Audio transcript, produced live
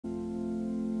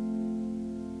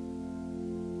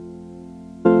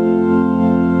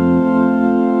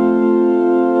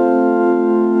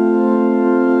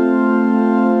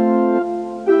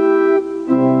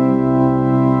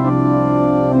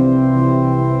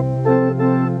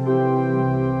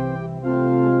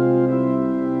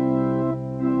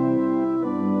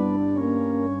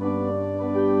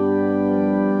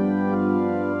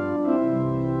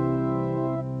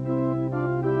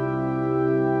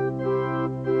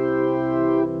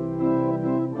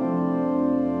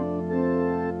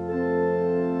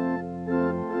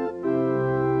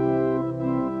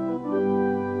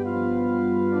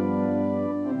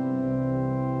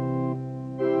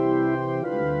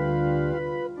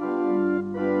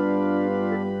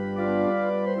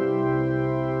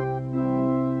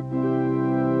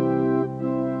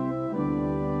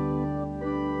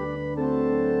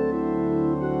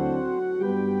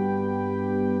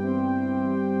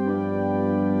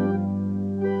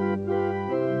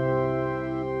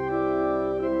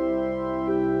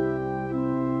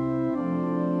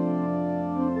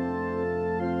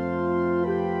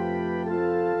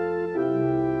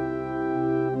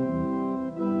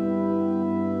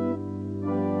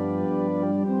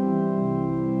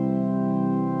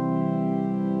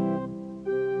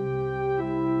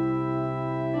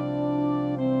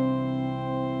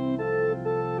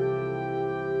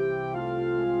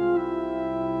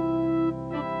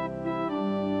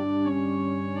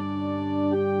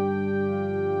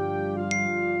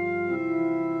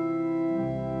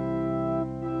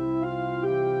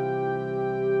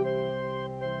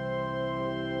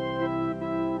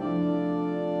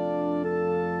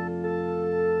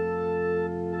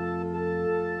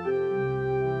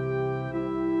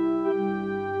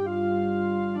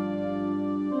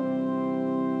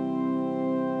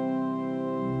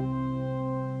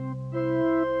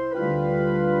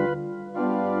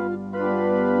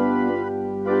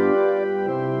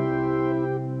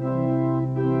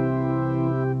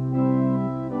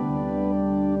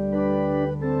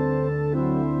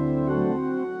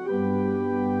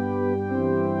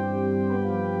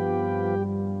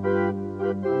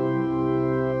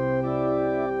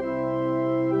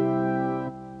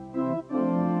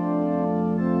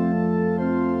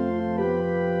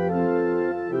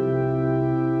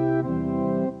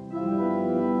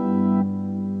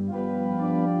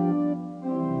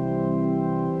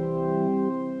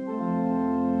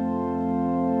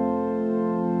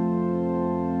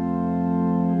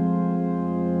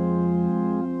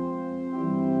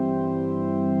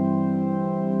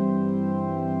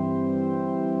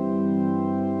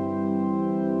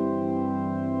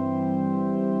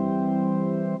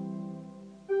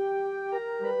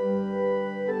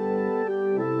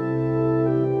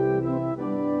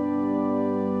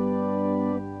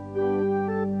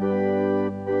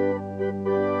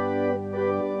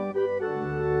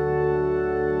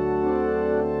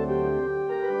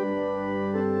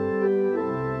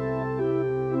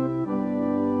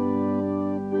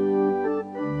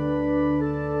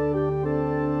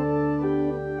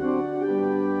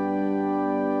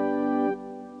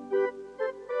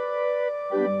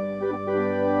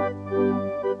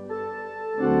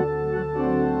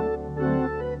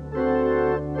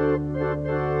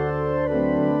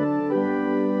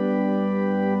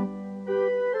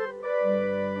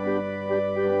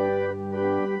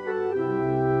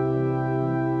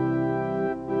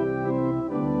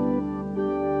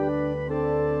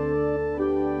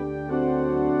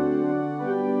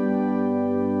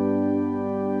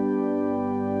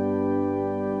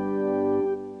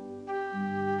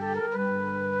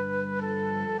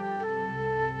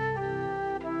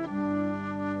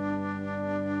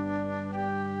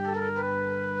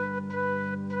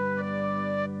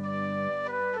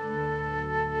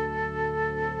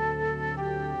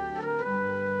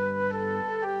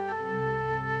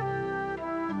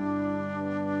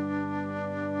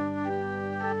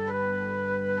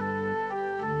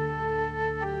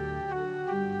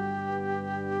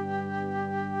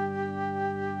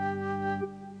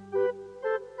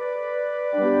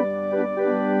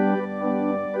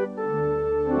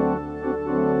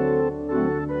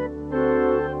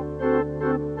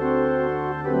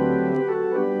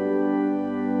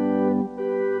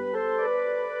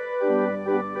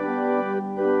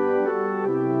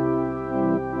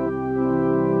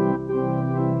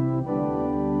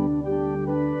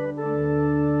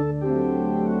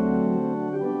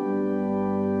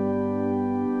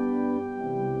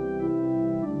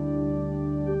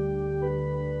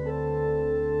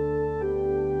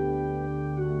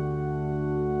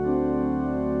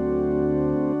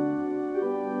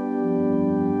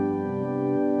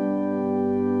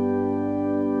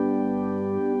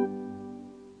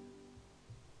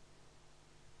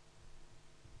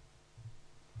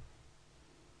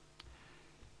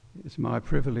It's my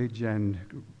privilege and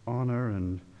honour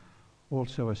and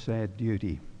also a sad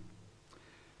duty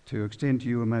to extend to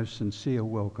you a most sincere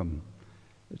welcome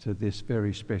to this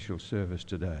very special service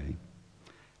today.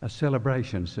 A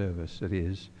celebration service it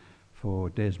is for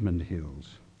Desmond Hills.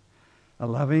 A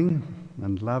loving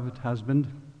and loved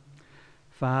husband,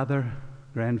 father,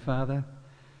 grandfather,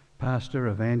 pastor,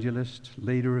 evangelist,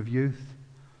 leader of youth,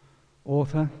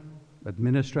 author,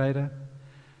 administrator,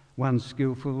 one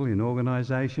skillful in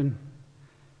organisation,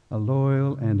 a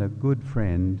loyal and a good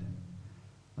friend,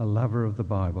 a lover of the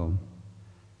Bible,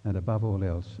 and above all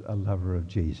else, a lover of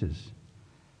Jesus,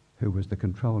 who was the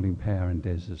controlling power in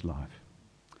Des's life.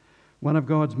 One of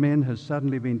God's men has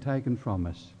suddenly been taken from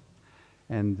us,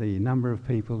 and the number of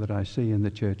people that I see in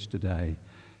the church today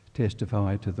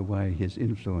testify to the way his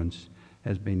influence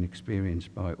has been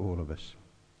experienced by all of us.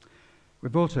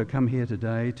 We've also come here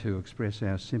today to express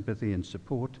our sympathy and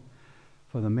support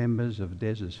for the members of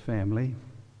Des's family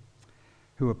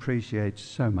who appreciate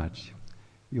so much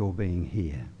your being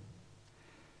here.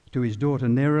 To his daughter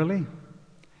Nerily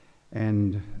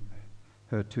and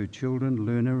her two children,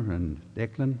 Luna and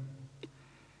Declan,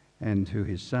 and to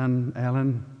his son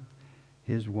Allan,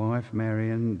 his wife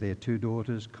Marion, their two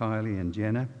daughters Kylie and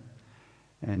Jenna,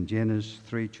 and Jenna's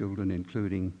three children,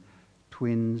 including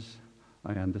twins,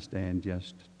 I understand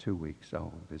just 2 weeks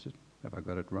old, is it? Have I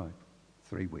got it right?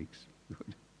 3 weeks.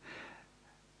 Good.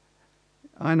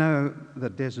 I know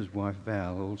that Des's wife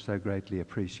Val also greatly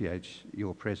appreciates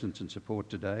your presence and support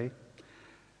today.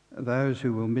 Those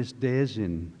who will miss Des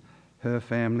in her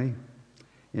family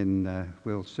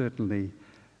will certainly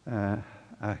are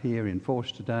here in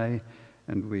force today,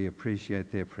 and we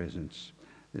appreciate their presence.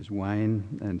 There's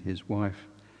Wayne and his wife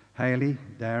Hayley,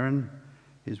 Darren,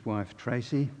 his wife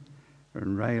Tracy,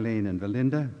 and Raylene and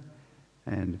Valinda,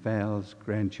 and Val's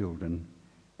grandchildren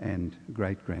and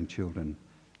great-grandchildren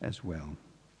as well.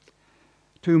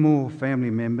 Two more family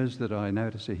members that I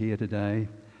notice are here today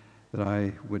that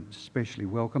I would especially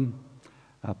welcome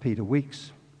are Peter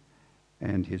Weeks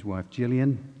and his wife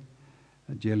Gillian.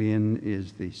 Gillian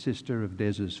is the sister of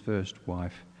Des's first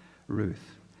wife,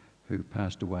 Ruth, who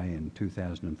passed away in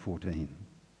 2014.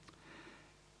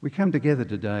 We come together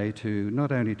today to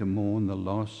not only to mourn the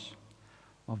loss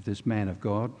of this man of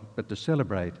God, but to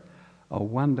celebrate a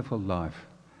wonderful life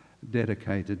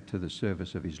dedicated to the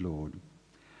service of his Lord.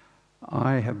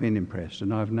 I have been impressed,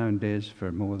 and I've known Des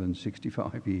for more than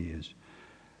 65 years.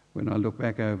 When I look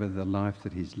back over the life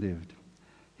that he's lived,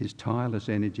 his tireless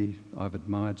energy I've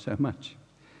admired so much,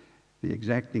 the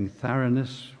exacting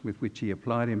thoroughness with which he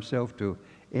applied himself to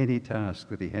any task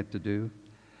that he had to do,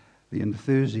 the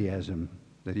enthusiasm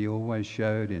that he always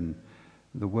showed in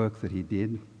the work that he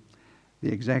did,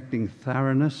 the exacting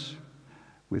thoroughness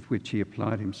with which he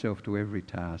applied himself to every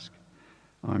task.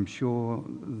 I'm sure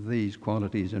these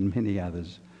qualities and many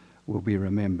others will be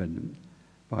remembered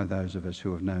by those of us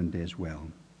who have known Des well.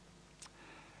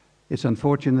 It's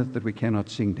unfortunate that we cannot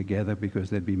sing together because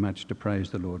there'd be much to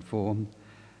praise the Lord for,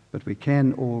 but we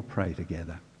can all pray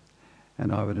together.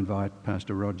 And I would invite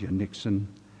Pastor Roger Nixon,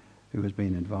 who has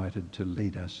been invited to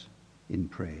lead us in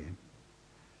prayer.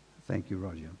 Thank you,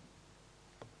 Roger.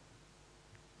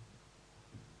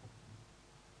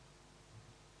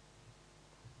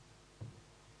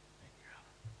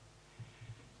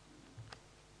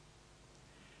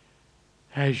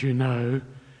 As you know,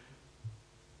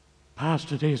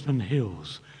 Pastor Desmond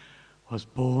Hills was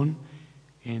born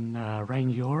in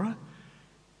Rangiora,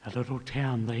 a little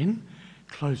town then,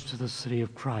 close to the city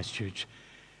of Christchurch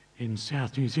in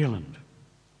South New Zealand,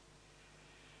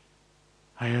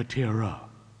 Aotearoa.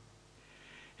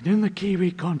 And in the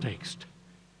Kiwi context,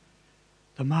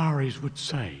 the Maoris would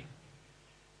say,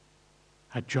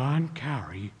 a giant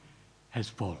kauri has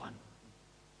fallen.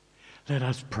 Let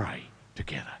us pray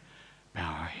together. Bow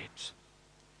our heads.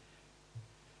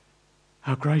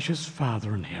 Our gracious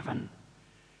Father in heaven,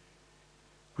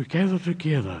 we gather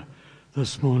together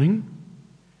this morning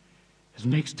as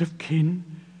next of kin,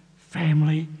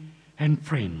 family and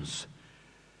friends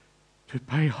to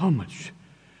pay homage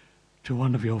to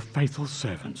one of your faithful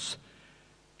servants,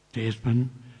 Desmond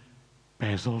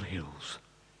Basil Hills,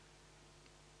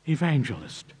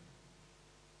 evangelist,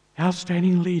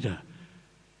 outstanding leader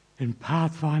in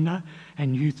Pathfinder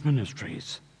and Youth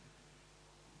Ministries,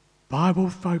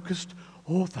 Bible-focused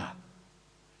author,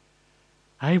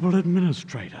 able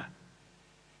administrator,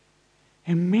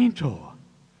 and mentor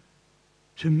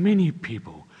to many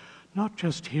people, not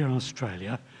just here in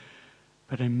Australia,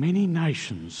 but in many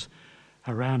nations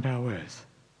around our earth.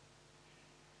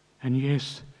 And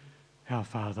yes, our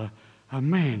Father, a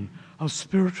man of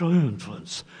spiritual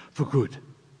influence for good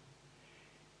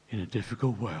in a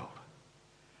difficult world.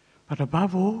 but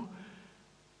above all,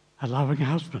 a loving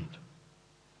husband,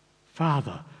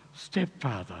 father,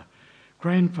 stepfather,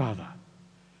 grandfather,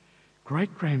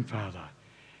 great-grandfather,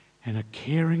 and a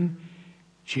caring,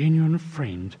 genuine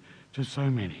friend to so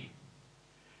many.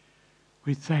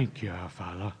 We thank you, our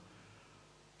Father,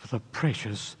 for the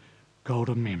precious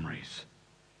golden memories.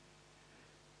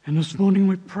 And this morning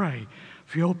we pray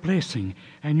for your blessing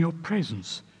and your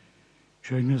presence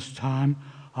during this time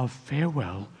of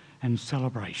farewell and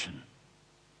celebration.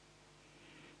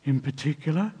 In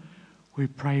particular, we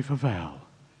pray for Val,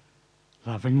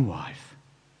 loving wife,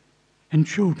 and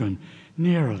children,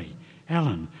 Nerily,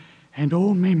 Allan, and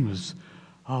all members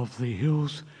of the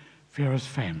Hills Ferris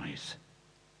families.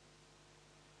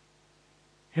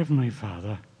 Heavenly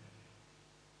Father,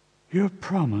 you have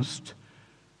promised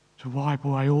to wipe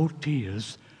away all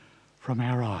tears from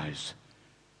our eyes.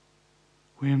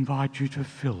 We invite you to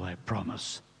fill that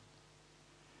promise.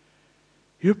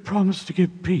 You have promised to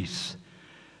give peace,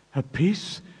 a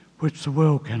peace which the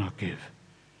world cannot give.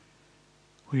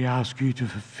 We ask you to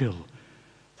fulfill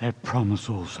that promise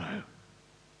also.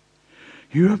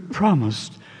 You have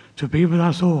promised to be with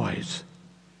us always.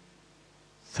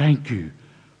 Thank you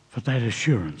for that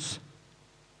assurance.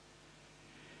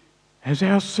 As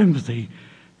our sympathy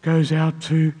goes out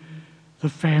to the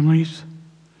families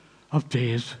of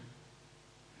Des,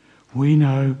 we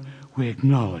know, we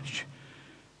acknowledge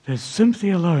that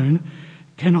sympathy alone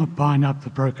cannot bind up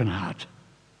the broken heart.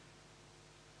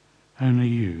 Only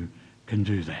you can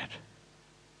do that.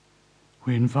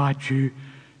 We invite you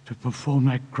to perform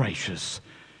that gracious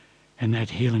and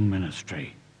that healing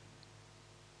ministry.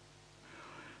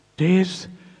 Des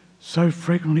so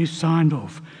frequently signed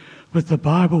off with the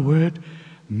Bible word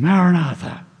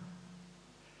Maranatha,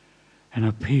 an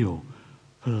appeal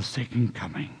for the second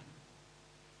coming.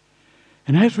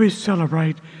 And as we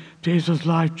celebrate Des's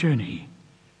life journey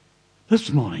this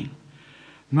morning,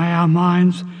 may our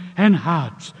minds and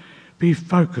hearts be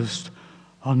focused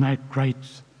on that great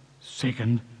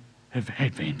second of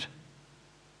Advent.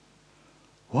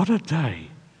 What a day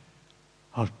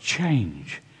of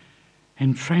change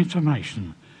and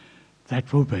transformation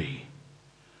that will be.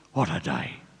 What a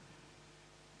day.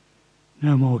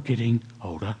 No more getting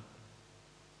older.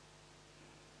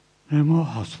 No more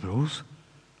hospitals,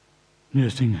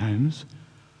 nursing homes,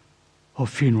 or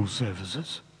funeral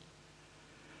services.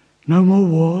 No more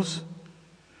wars,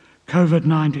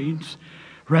 COVID-19s,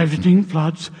 ravaging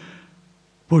floods,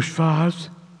 bushfires.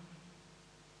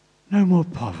 No more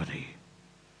poverty.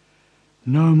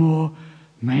 No more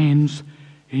man's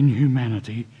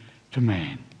inhumanity to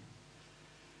man.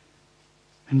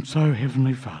 And so,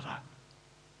 Heavenly Father,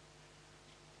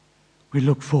 we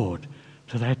look forward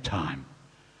to that time.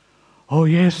 Oh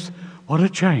yes, what a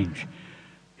change.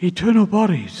 Eternal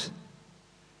bodies.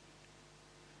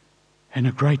 And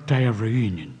a great day of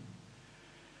reunion.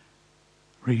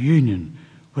 Reunion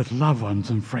with loved ones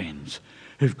and friends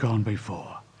who've gone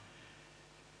before.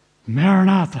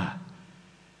 Maranatha.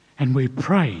 And we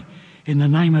pray in the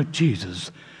name of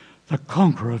Jesus, the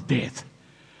conqueror of death,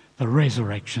 the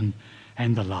resurrection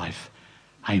and the life.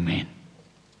 Amen.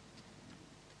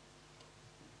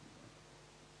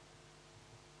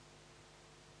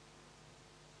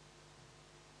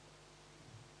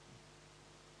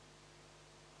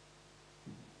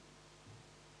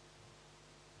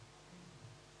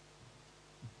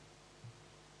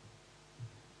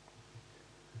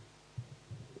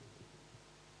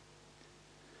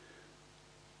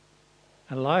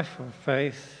 A life of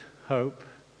faith, hope,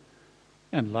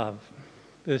 and love.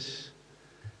 This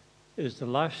is the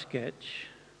life sketch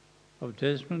of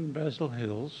Desmond Basil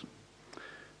Hills,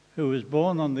 who was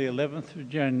born on the 11th of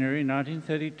January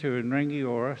 1932 in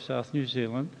Rangiora, South New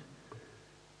Zealand,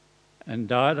 and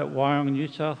died at Wyong, New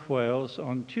South Wales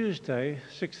on Tuesday,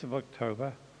 6th of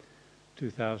October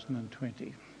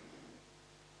 2020.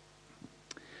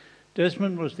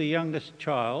 Desmond was the youngest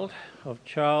child of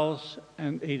Charles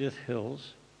and Edith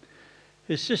Hills.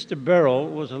 His sister Beryl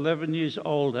was 11 years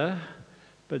older,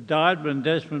 but died when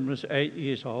Desmond was 8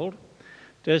 years old.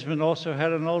 Desmond also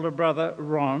had an older brother,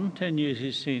 Ron, 10 years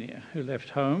his senior, who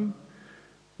left home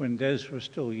when Des was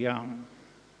still young.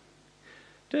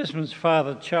 Desmond's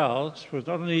father, Charles, was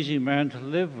not an easy man to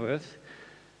live with,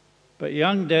 but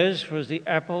young Des was the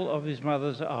apple of his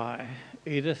mother's eye.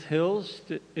 Edith Hills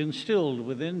instilled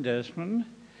within Desmond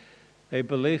a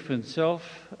belief in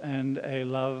self and a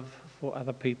love for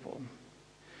other people.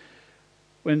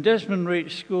 When Desmond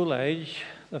reached school age,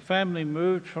 the family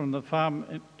moved from the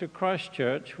farm to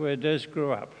Christchurch, where Des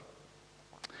grew up.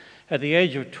 At the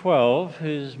age of 12,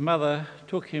 his mother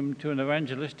took him to an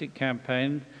evangelistic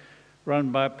campaign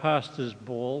run by Pastors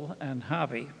Ball and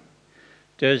Harvey.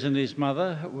 Des and his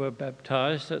mother were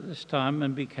baptized at this time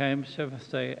and became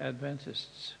Seventh-day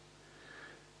Adventists.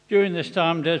 During this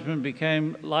time, Desmond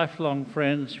became lifelong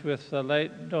friends with the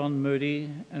late Don Moody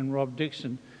and Rob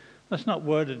Dixon. That's not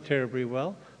worded terribly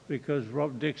well, because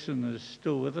Rob Dixon is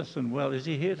still with us and well. Is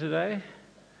he here today?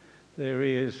 There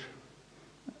he is.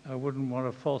 I wouldn't want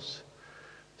a false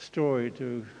story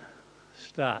to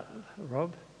start,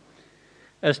 Rob.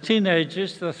 As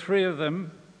teenagers, the three of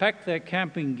them packed their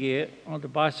camping gear onto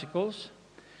bicycles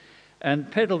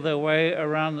and pedalled their way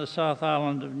around the South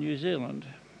Island of New Zealand.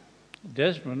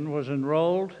 Desmond was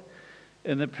enrolled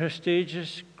in the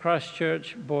prestigious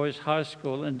Christchurch Boys High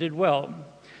School and did well.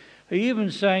 He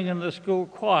even sang in the school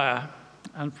choir.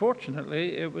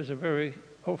 Fortunately, it was a very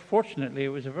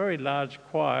large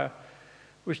choir,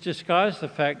 which disguised the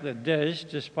fact that Des,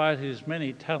 despite his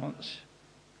many talents,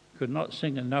 could not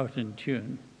sing a note in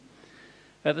tune.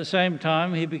 At the same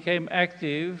time, he became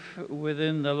active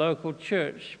within the local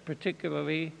church,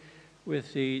 particularly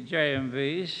with the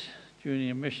JMVs,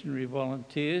 Junior Missionary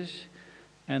Volunteers,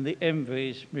 and the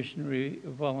MVs, Missionary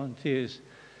Volunteers.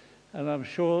 And I'm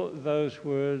sure those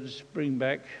words bring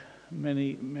back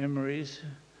many memories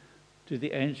to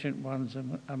the ancient ones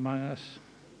among us.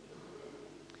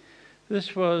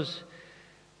 This was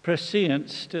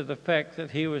prescience to the fact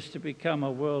that he was to become a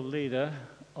world leader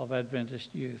of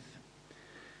Adventist youth.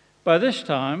 By this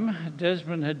time,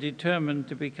 Desmond had determined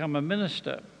to become a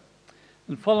minister.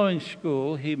 And following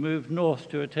school, he moved north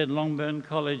to attend Longburn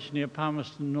College near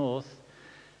Palmerston North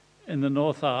in the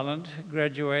North Island,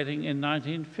 graduating in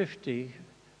 1950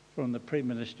 from the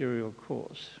pre-ministerial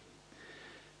course.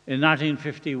 In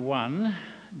 1951,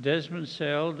 Desmond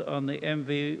sailed on the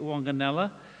MV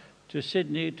Wanganella to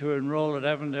Sydney to enrol at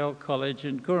Avondale College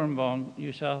in Cooranbong,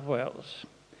 New South Wales.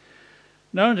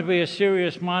 Known to be a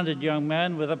serious-minded young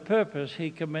man with a purpose,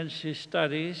 he commenced his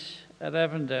studies at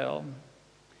Avondale.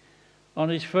 On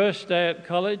his first day at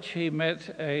college, he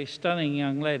met a stunning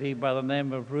young lady by the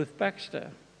name of Ruth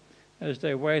Baxter as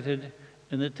they waited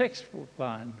in the textbook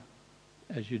line,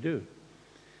 as you do.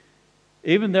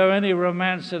 Even though any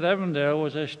romance at Avondale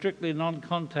was a strictly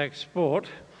non-contact sport,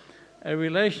 a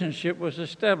relationship was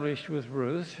established with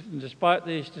Ruth, and despite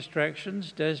these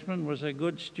distractions, Desmond was a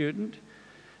good student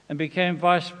and became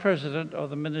vice president of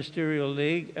the Ministerial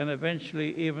League and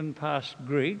eventually even passed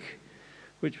Greek,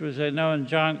 which was a known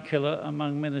giant killer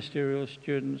among ministerial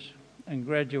students, and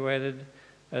graduated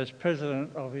as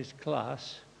president of his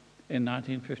class in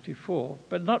 1954,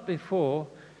 but not before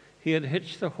he had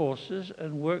hitched the horses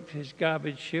and worked his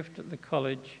garbage shift at the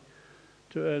college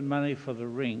to earn money for the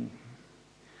ring.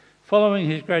 Following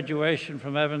his graduation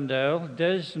from Avondale,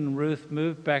 Des and Ruth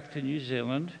moved back to New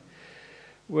Zealand,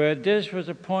 where Des was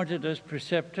appointed as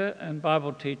preceptor and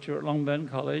Bible teacher at Longburn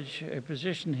College, a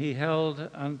position he held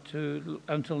until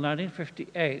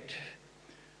 1958,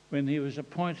 when he was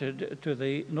appointed to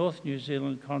the North New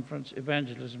Zealand Conference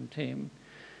evangelism team.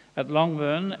 At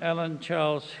Longburn, Allan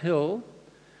Charles Hill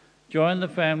joined the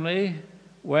family,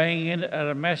 weighing in at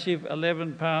a massive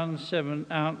 11 pounds 7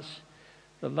 ounce,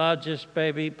 the largest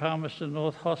baby Palmerston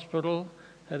North Hospital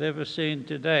had ever seen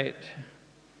to date.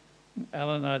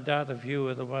 Allan, I doubt if you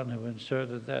were the one who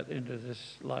inserted that into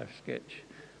this life sketch.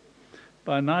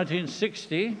 By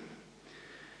 1960,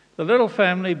 the little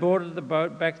family boarded the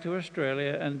boat back to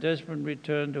Australia, and Desmond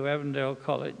returned to Avondale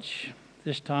College,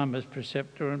 this time as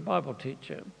preceptor and Bible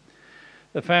teacher.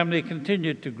 The family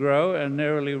continued to grow, and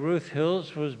narrowly Ruth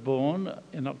Hills was born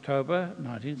in October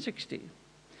 1960.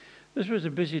 This was a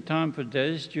busy time for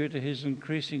Des due to his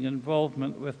increasing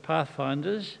involvement with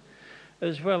Pathfinders,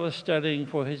 as well as studying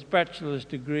for his bachelor's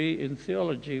degree in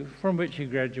theology, from which he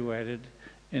graduated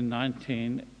in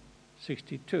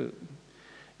 1962.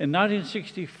 In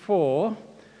 1964,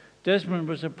 Desmond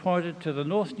was appointed to the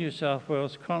North New South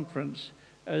Wales Conference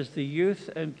as the Youth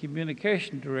and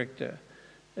Communication Director,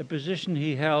 a position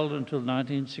he held until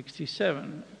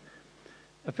 1967.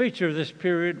 A feature of this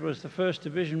period was the first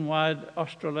division-wide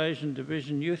Australasian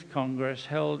Division Youth Congress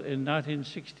held in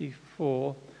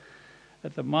 1964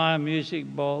 at the Myer Music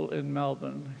Bowl in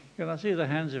Melbourne. Can I see the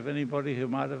hands of anybody who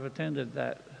might have attended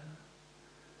that?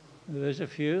 There's a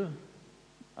few.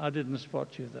 I didn't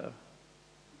spot you, though.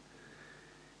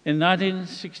 In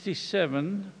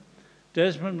 1967,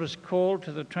 Desmond was called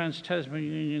to the Trans-Tasman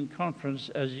Union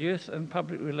Conference as Youth and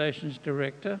Public Relations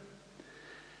Director.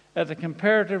 At the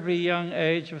comparatively young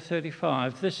age of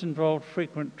 35, this involved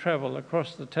frequent travel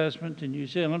across the Tasman to New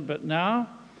Zealand, but now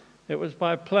it was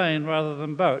by plane rather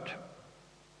than boat.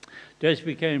 Des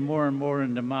became more and more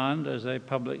in demand as a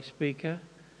public speaker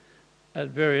at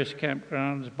various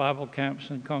campgrounds, Bible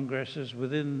camps and congresses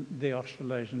within the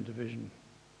Australasian Division.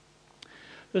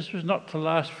 This was not to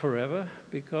last forever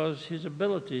because his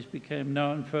abilities became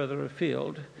known further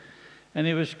afield, and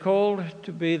he was called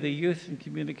to be the Youth and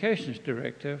Communications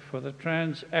Director for the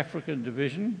Trans-African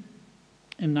Division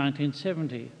in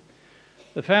 1970.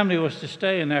 The family was to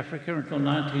stay in Africa until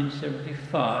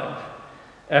 1975.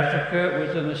 Africa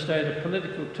was in a state of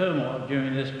political turmoil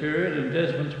during this period, and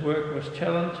Desmond's work was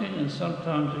challenging and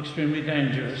sometimes extremely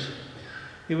dangerous.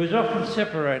 He was often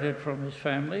separated from his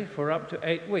family for up to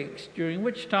 8 weeks, during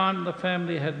which time the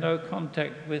family had no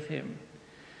contact with him.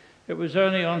 It was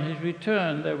only on his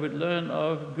return they would learn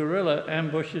of guerrilla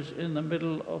ambushes in the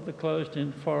middle of the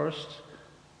closed-in forests,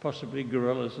 possibly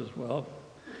gorillas as well,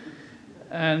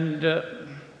 and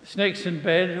snakes in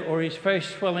bed, or his face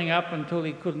swelling up until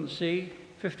he couldn't see,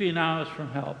 15 hours from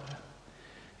help.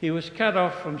 He was cut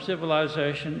off from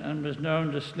civilization and was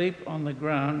known to sleep on the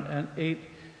ground and eat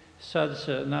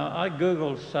sadza. Now, I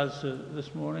Googled sadza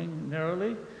this morning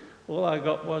narrowly. All I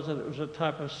got was that it was a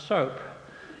type of soap.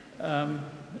 A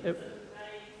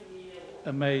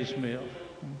maize meal.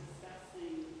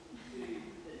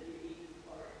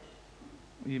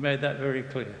 You made that very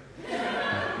clear.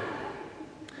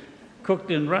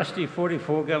 Cooked in rusty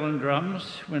 44-gallon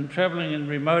drums when travelling in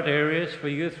remote areas for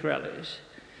youth rallies.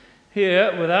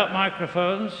 Here, without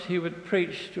microphones, he would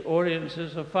preach to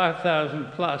audiences of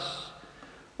 5,000 plus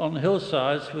on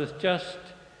hillsides with just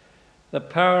the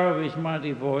power of his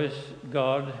mighty voice,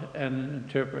 God, and an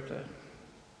interpreter.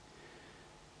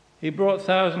 He brought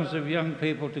thousands of young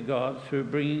people to God through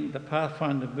bringing the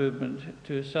Pathfinder movement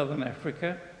to southern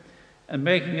Africa and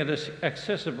making it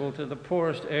accessible to the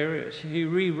poorest areas. He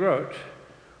rewrote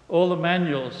all the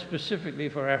manuals specifically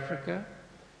for Africa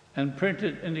and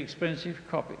printed inexpensive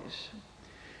copies.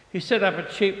 He set up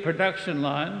a cheap production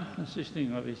line,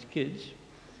 consisting of his kids,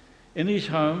 in his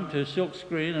home to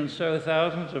silkscreen and sew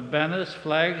thousands of banners,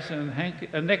 flags, and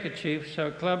neckerchiefs so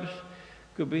clubs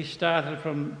could be started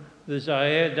from the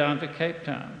Zaire down to Cape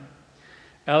Town.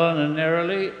 Allan and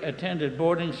Neroli attended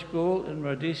boarding school in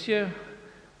Rhodesia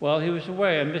while he was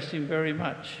away. I missed him very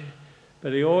much,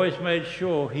 but he always made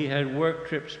sure he had work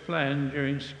trips planned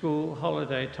during school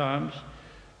holiday times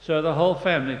so the whole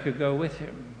family could go with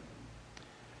him.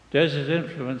 Des's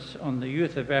influence on the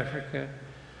youth of Africa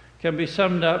can be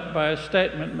summed up by a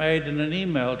statement made in an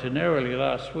email to Neroli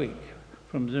last week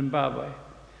from Zimbabwe.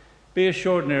 Be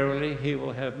assured, Neroli, he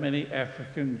will have many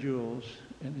African jewels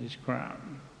in his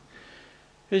crown.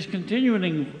 His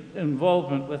continuing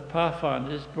involvement with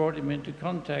Pathfinders brought him into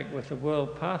contact with the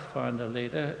World Pathfinder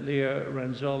leader, Leo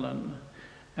Ranzolan,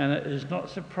 and it is not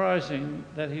surprising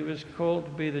that he was called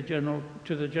to be the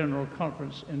General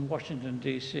Conference in Washington,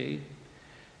 D.C.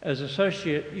 as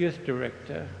Associate Youth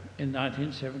Director in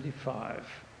 1975,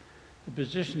 the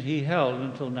position he held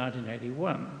until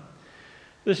 1981.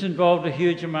 This involved a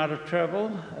huge amount of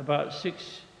travel, about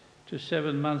 6 to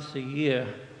 7 months a year.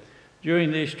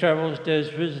 During these travels, Des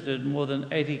visited more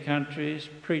than 80 countries,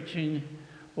 preaching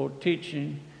or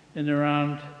teaching in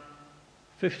around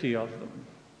 50 of them.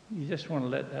 You just want to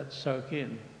let that soak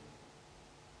in.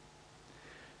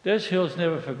 Des Hills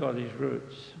never forgot his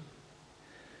roots,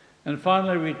 and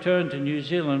finally returned to New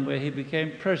Zealand, where he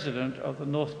became president of the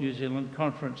North New Zealand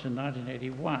Conference in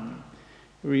 1981.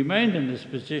 He remained in this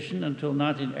position until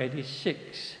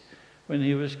 1986, when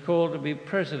he was called to be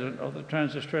president of the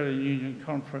Trans-Australian Union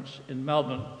Conference in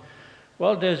Melbourne.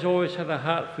 While Des always had a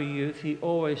heart for youth, he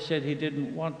always said he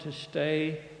didn't want to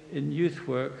stay in youth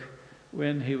work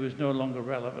when he was no longer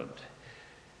relevant.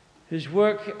 His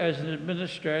work as an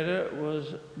administrator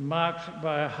was marked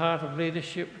by a heart of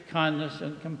leadership, kindness,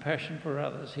 and compassion for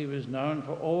others. He was known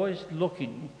for always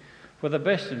looking for the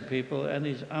best in people and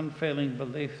his unfailing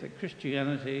belief that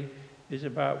Christianity is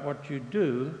about what you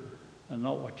do and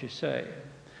not what you say.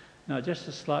 Now, just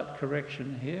a slight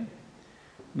correction here.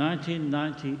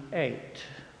 1998,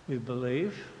 we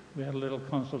believe, we had a little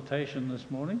consultation this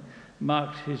morning,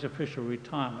 marked his official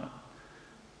retirement,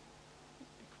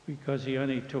 because he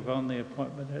only took on the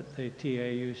appointment at the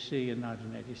TAUC in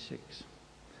 1986.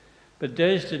 But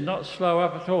Des did not slow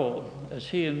up at all, as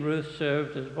he and Ruth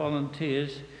served as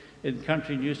volunteers in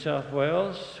country New South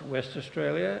Wales, West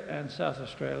Australia, and South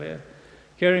Australia,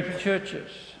 caring for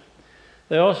churches.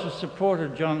 They also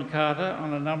supported John Carter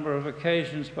on a number of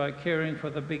occasions by caring for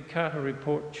the Big Carter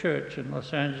Report Church in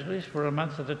Los Angeles for a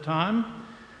month at a time,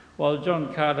 while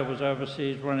John Carter was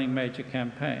overseas running major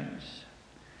campaigns.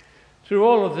 Through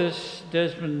all of this,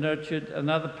 Desmond nurtured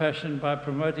another passion by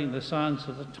promoting the Signs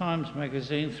of the Times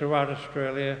magazine throughout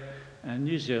Australia and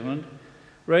New Zealand,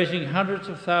 raising hundreds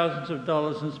of thousands of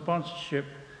dollars in sponsorship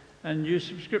and new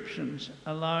subscriptions,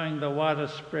 allowing the wider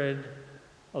spread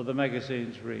of the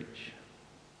magazine's reach.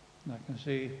 And I can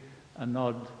see a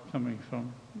nod coming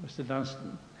from Mr.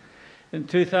 Dunstan. In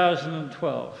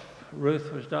 2012,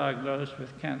 Ruth was diagnosed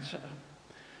with cancer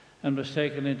and was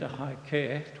taken into high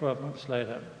care 12 months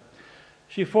later.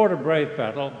 She fought a brave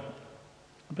battle,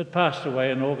 but passed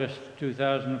away in August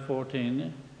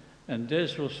 2014, and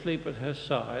Des will sleep at her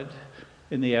side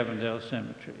in the Avondale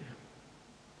Cemetery.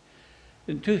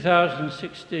 In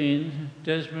 2016,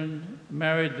 Desmond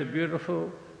married the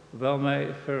beautiful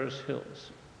Velma Ferris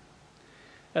Hills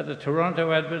at the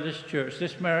Toronto Adventist Church.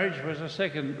 This marriage was a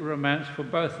second romance for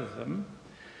both of them.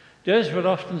 Des would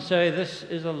often say this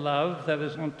is a love that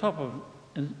is on top of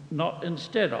and not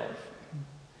instead of.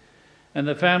 And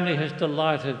the family has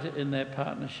delighted in their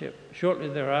partnership. Shortly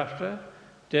thereafter,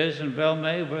 Des and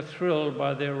Velma were thrilled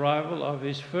by the arrival of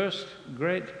his first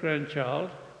great-grandchild,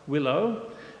 Willow,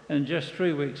 and just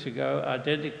 3 weeks ago,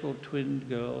 identical twin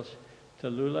girls,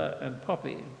 Tallulah and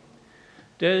Poppy.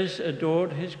 Des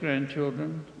adored his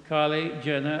grandchildren, Kylie,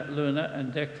 Jenna, Luna,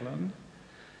 and Declan,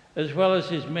 as well as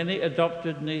his many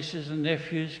adopted nieces and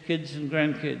nephews, kids and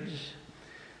grandkids.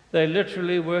 They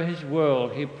literally were his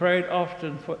world. He prayed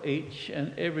often for each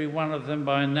and every one of them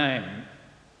by name.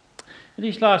 In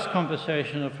his last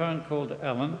conversation, a phone call to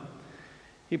Allan,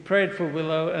 he prayed for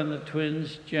Willow and the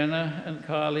twins, Jenna and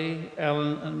Kylie,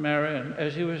 Allan and Marion,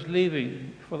 as he was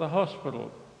leaving for the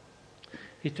hospital.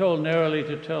 He told Nerily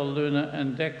to tell Luna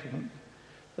and Declan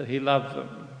that he loved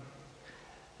them.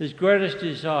 His greatest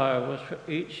desire was for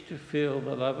each to feel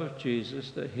the love of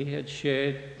Jesus that he had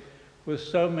shared with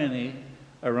so many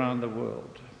around the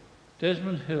world.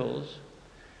 Desmond Hills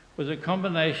was a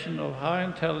combination of high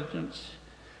intelligence,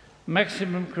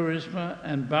 maximum charisma,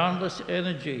 and boundless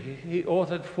energy. He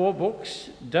authored 4 books,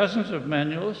 dozens of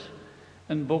manuals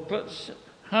and booklets,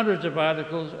 hundreds of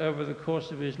articles over the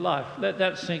course of his life. Let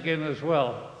that sink in as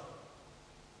well.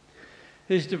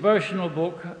 His devotional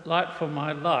book, Light for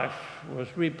My Life, was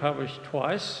republished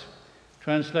twice,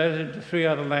 translated into 3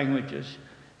 other languages.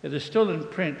 It is still in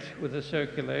print with a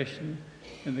circulation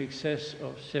in excess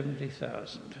of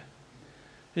 70,000.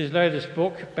 His latest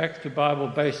book, Back to Bible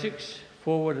Basics,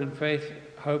 Forward in Faith,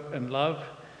 Hope and Love,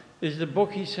 is the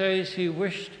book he says he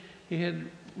wished he had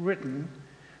written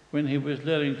when he was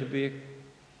learning to be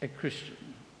a Christian.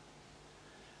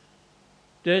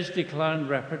 Des declined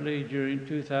rapidly during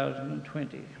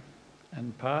 2020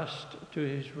 and passed to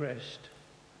his rest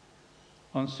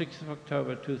on 6th of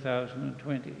October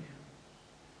 2020,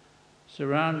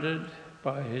 surrounded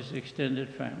by his extended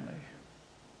family.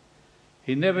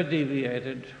 He never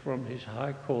deviated from his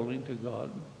high calling to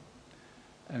God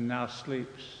and now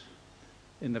sleeps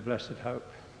in the blessed hope.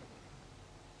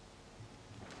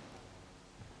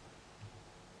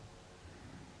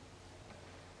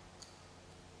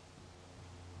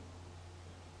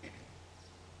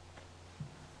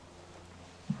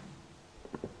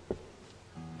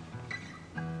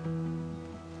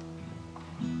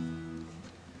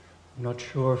 I'm not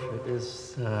sure if it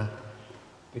is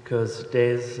because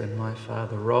Des and my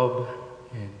father Rob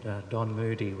and Don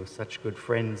Moody were such good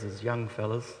friends as young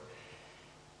fellas.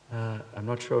 I'm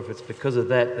not sure if it's because of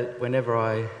that whenever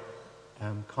I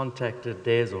contacted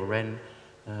Des or ran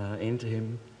into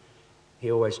him,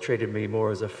 he always treated me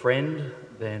more as a friend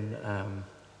than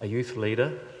a youth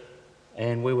leader,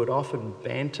 and we would often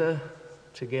banter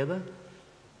together,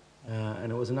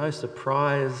 and it was no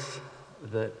surprise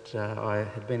that I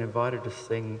had been invited to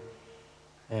sing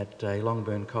at a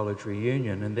Longburn College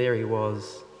reunion, and there he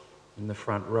was in the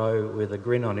front row with a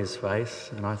grin on his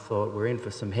face, and I thought, we're in for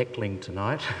some heckling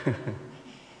tonight.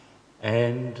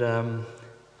 And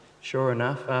sure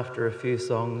enough, after a few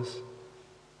songs,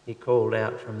 he called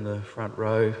out from the front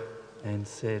row and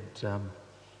said,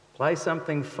 play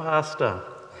something faster.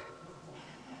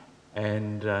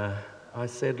 And I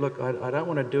said, look, I don't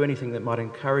want to do anything that might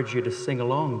encourage you to sing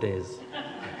along, Des.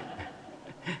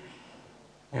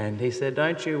 And he said,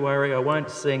 don't you worry, I won't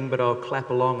sing, but I'll clap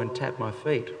along and tap my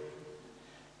feet.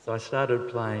 So I started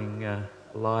playing a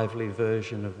lively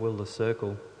version of Will the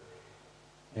Circle,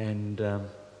 and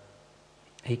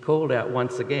he called out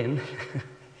once again,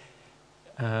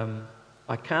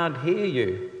 I can't hear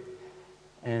you.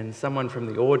 And someone from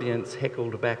the audience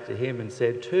heckled back to him and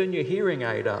said, turn your hearing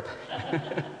aid up.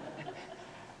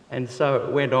 And so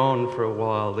it went on for a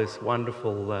while, this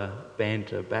wonderful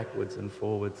banter backwards and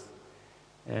forwards.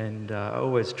 And I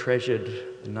always treasured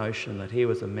the notion that he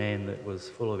was a man that was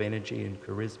full of energy and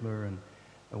charisma and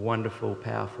a wonderful,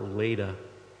 powerful leader,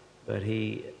 but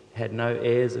he had no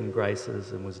airs and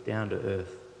graces and was down to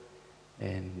earth.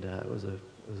 And it was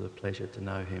a pleasure to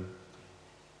know him.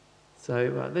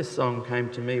 So this song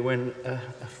came to me when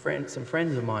some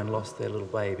friends of mine lost their little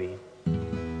baby.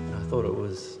 And I thought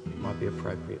it might be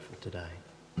appropriate for today.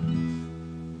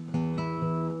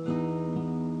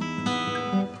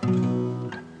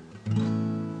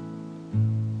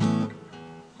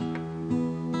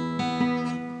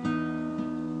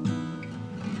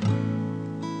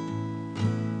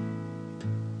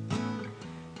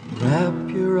 Wrap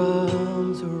your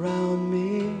arms around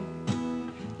me,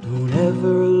 don't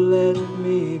ever let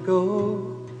me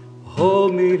go.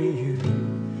 Hold me to you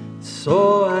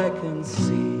so I can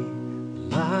see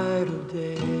the light of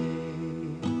day.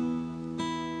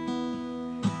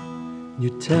 You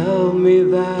tell me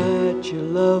that you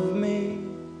love me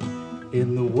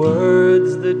in the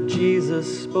words that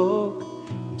Jesus spoke.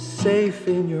 I'm safe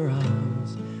in your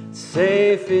arms,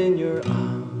 safe in your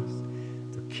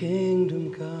arms, the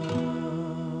kingdom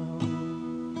come.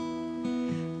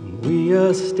 And we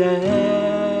are standing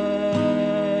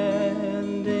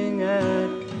at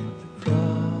the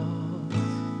cross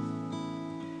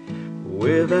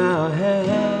with our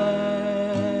hands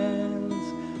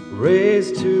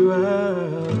raised to our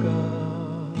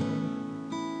God.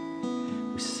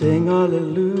 We sing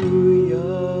hallelujah,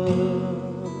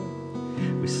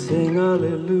 we sing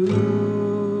hallelujah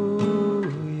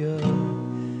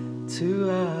to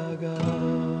our God.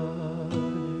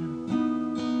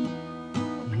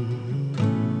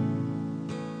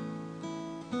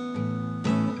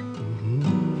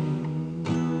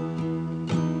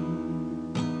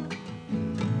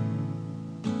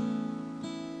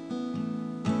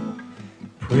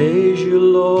 Praise you,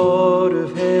 Lord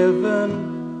of heaven,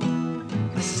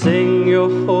 I sing your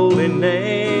holy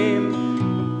name.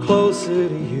 I'm closer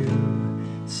to you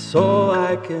so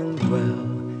I can dwell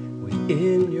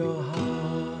within your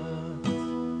heart.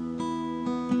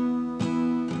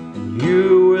 And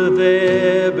you were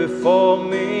there before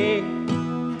me,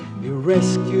 you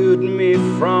rescued me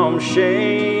from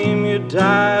shame. You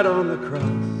died on the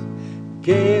cross,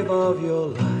 gave of your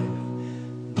life,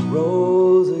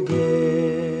 rose again.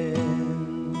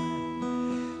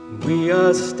 We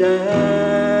are standing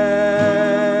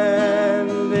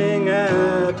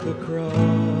at the cross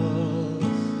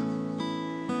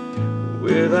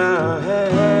with our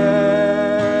hands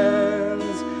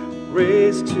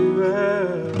raised to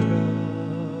our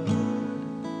God.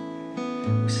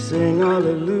 We sing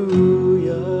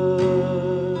hallelujah,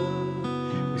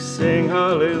 we sing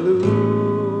hallelujah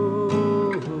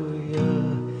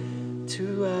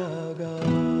to our God.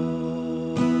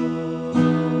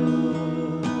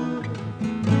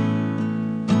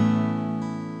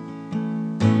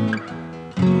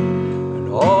 And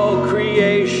all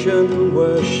creation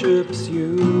worships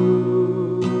you.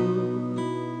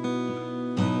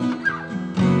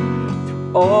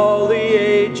 Through all the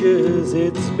ages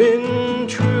it's been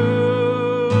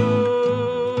true.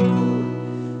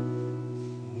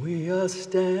 We are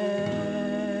standing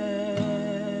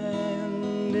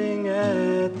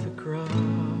at the cross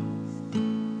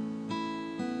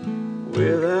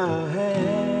with our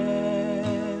hands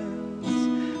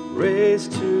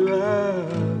raised to our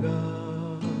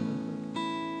God.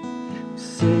 We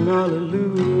sing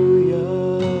hallelujah,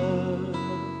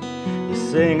 we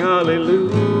sing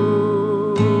hallelujah,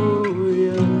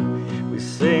 we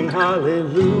sing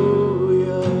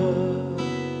hallelujah,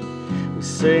 we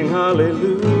sing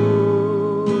hallelujah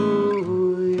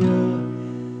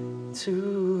to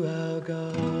our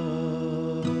God.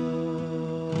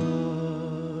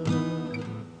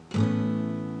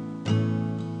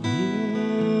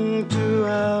 To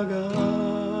our God.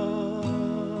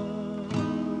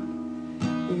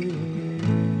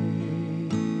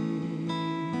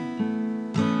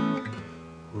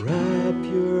 Wrap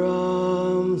your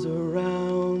arms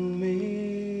around me.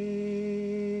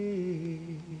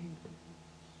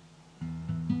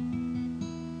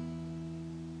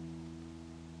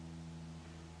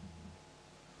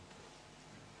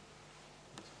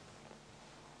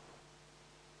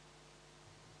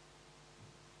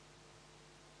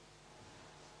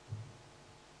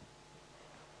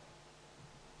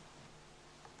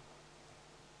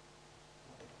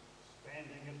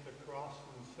 Standing at the cross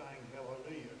and saying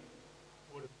hallelujah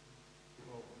would have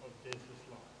been of Des's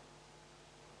life.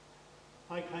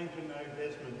 I came to know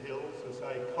Desmond Hills as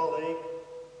a colleague,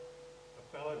 a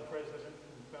fellow president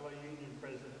and fellow union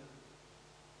president.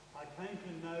 I came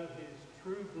to know his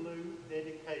true blue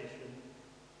dedication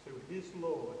to his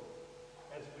Lord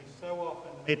as we so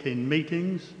often met in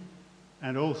meetings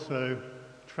and also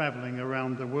travelling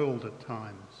around the world at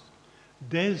times.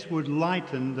 Des would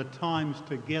lighten the times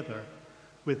together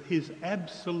with his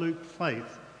absolute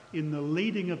faith in the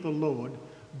leading of the Lord,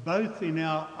 both in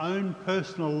our own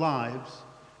personal lives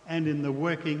and in the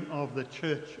working of the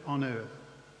church on earth.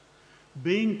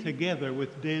 Being together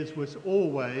with Des was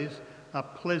always a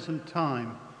pleasant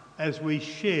time as we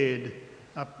shared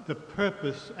the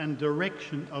purpose and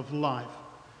direction of life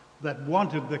that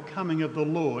wanted the coming of the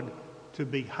Lord to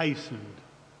be hastened.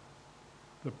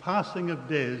 The passing of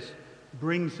Des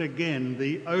brings again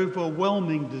the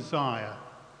overwhelming desire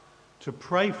to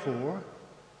pray for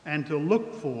and to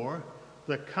look for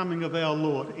the coming of our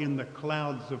Lord in the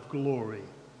clouds of glory.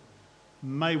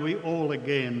 May we all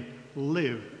again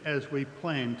live as we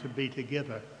plan to be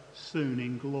together soon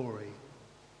in glory.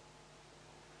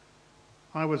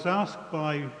 I was asked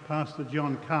by Pastor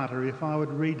John Carter if I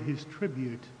would read his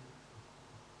tribute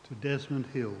to Desmond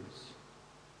Hills.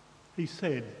 He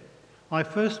said, "I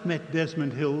first met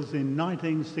Desmond Hills in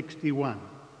 1961.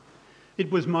 It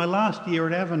was my last year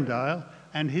at Avondale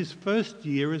and his first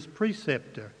year as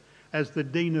preceptor, as the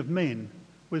Dean of Men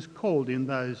was called in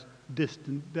those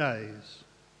distant days.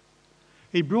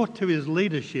 He brought to his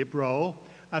leadership role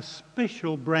a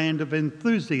special brand of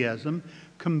enthusiasm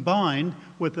combined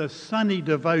with a sunny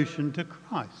devotion to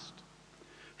Christ.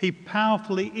 He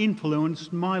powerfully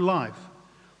influenced my life,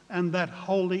 and that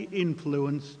holy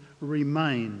influence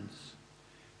remains.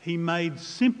 He made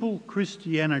simple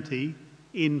Christianity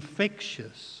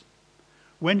infectious.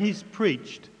 When he's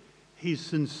preached, his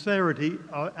sincerity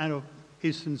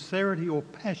or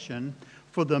passion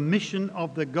for the mission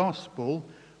of the gospel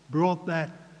brought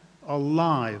that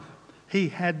alive. He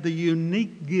had the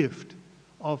unique gift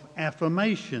of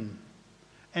affirmation,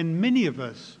 and many of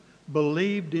us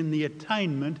believed in the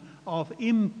attainment of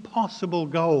impossible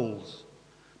goals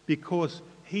because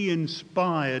he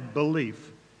inspired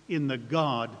belief in the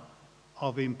God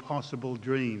of impossible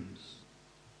dreams.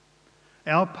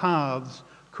 Our paths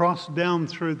crossed down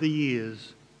through the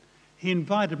years. He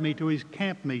invited me to his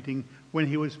camp meeting when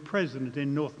he was president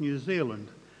in North New Zealand,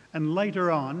 and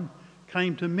later on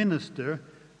came to minister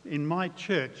in my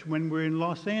church when we were in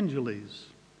Los Angeles.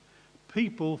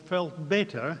 People felt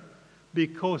better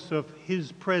because of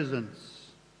his presence.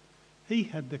 He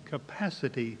had the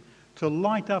capacity to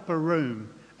light up a room,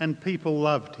 and people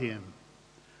loved him.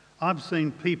 I've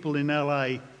seen people in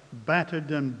LA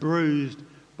battered and bruised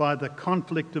by the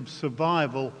conflict of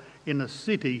survival in a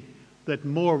city that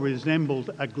more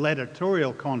resembled a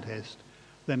gladiatorial contest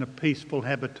than a peaceful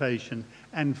habitation,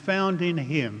 and found in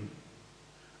him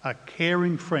a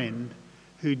caring friend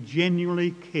who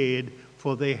genuinely cared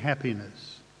for their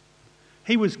happiness.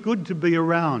 He was good to be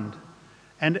around,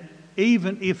 and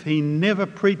even if he never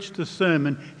preached a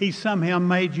sermon, he somehow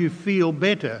made you feel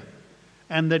better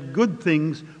and that good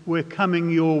things were coming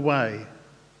your way.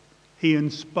 He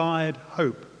inspired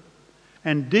hope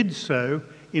and did so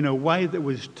in a way that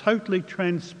was totally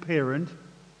transparent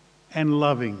and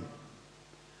loving.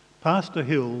 Pastor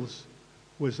Hills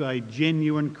was a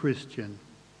genuine Christian.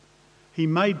 He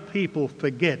made people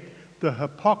forget the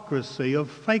hypocrisy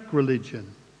of fake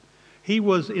religion. He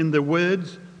was, in the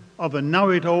words of a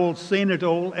know-it-all,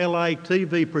 seen-it-all LA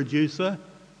TV producer,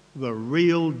 the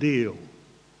real deal.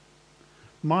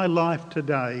 My life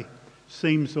today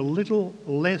seems a little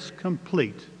less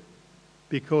complete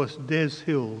because Des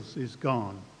Hills is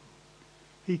gone.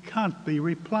 He can't be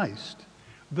replaced.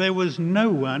 There was no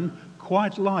one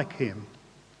quite like him.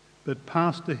 But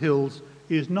Pastor Hills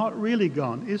is not really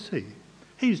gone, is he?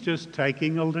 He's just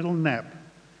taking a little nap.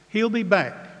 He'll be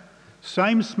back.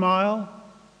 Same smile,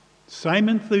 same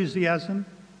enthusiasm,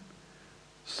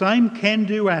 same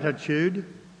can-do attitude,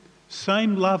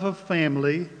 same love of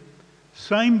family,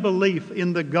 same belief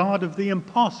in the God of the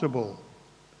impossible,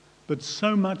 but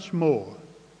so much more.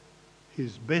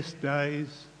 His best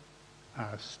days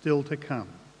are still to come.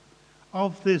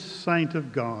 Of this saint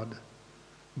of God,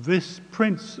 this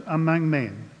prince among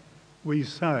men, we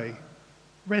say,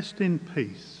 rest in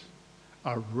peace,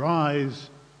 arise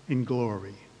in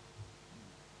glory.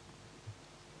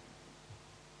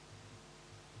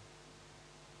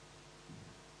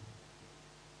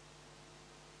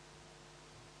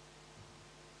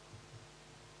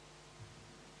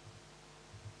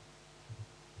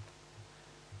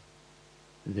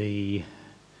 The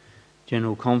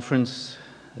General Conference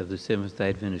of the Seventh-day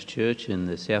Adventist Church in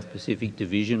the South Pacific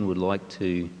Division would like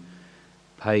to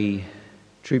pay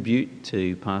tribute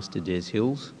to Pastor Des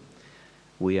Hills.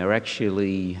 We are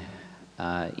actually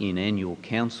in annual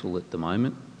council at the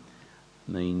moment,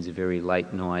 means very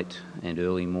late night and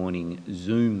early morning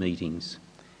Zoom meetings.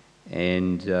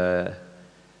 And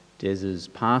Des's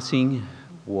passing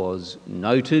was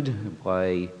noted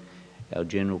by our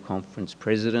General Conference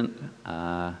President,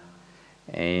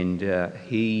 and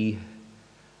he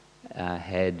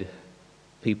had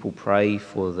people pray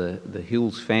for the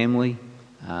Hills family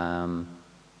and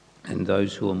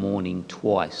those who are mourning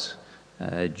twice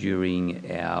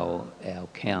during our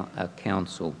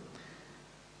council.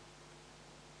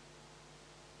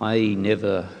 I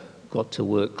never got to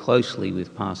work closely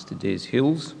with Pastor Des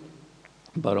Hills,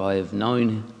 but I have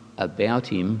known about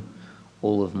him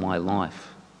all of my life.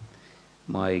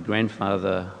 My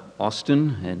grandfather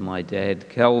Austin and my dad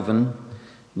Calvin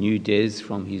knew Des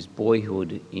from his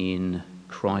boyhood in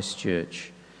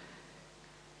Christchurch.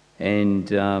 And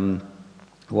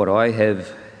what I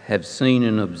have seen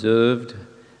and observed,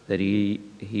 that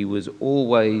he was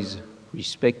always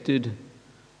respected,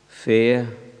 fair,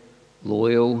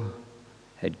 loyal,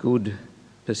 had good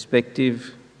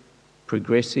perspective,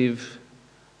 progressive,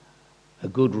 a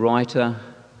good writer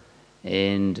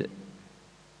and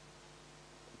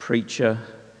preacher,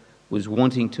 was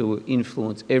wanting to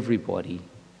influence everybody,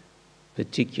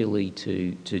 particularly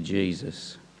to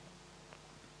Jesus.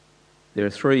 There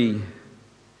are three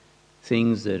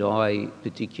things that I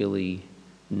particularly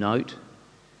note.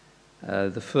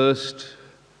 The first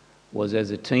was,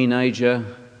 as a teenager,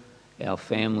 our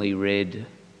family read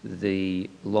the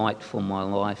Light for My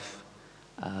Life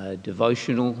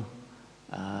devotional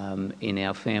in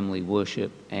our family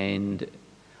worship, and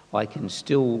I can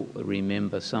still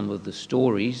remember some of the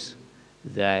stories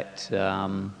that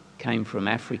came from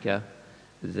Africa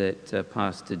that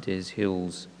Pastor Des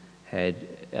Hills had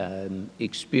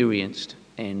experienced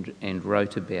and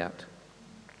wrote about.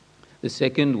 The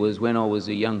second was when I was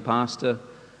a young pastor.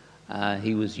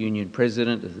 He was union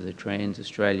president of the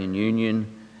Trans-Australian Union.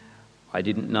 I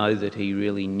didn't know that he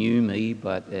really knew me,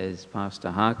 but as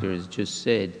Pastor Harker has just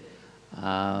said,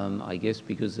 I guess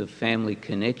because of family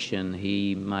connection,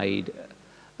 he made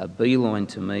a beeline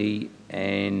to me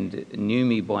and knew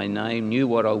me by name, knew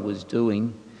what I was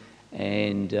doing,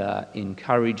 and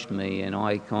encouraged me, and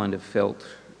I kind of felt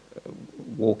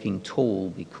walking tall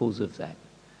because of that.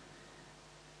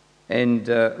 And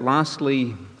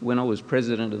lastly, when I was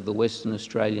president of the Western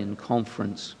Australian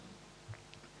Conference,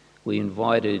 we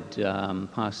invited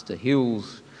Pastor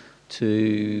Hills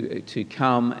to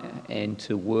come and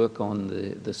to work on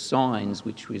the signs,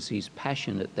 which was his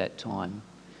passion at that time.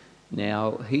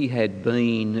 Now, he had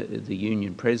been the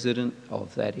union president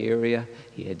of that area.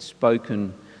 He had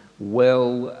spoken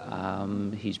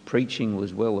well. His preaching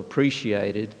was well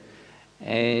appreciated.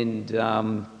 And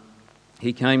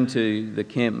he came to the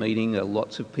camp meeting.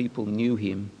 Lots of people knew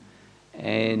him.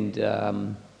 And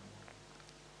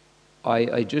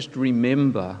I just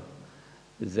remember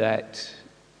that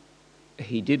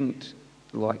he didn't,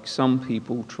 like some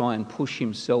people, try and push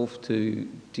himself to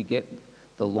get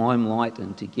the limelight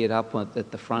and to get up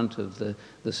at the front of the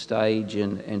stage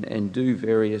and do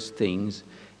various things.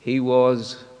 He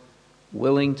was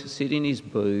willing to sit in his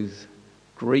booth,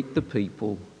 greet the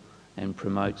people, and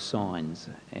promote signs.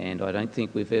 And I don't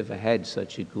think we've ever had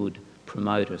such a good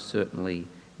promoter, certainly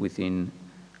within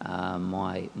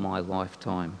my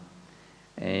lifetime.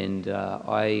 And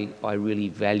I really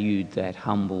valued that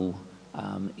humble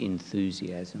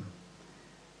enthusiasm.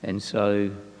 And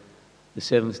so the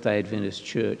Seventh-day Adventist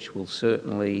Church will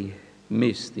certainly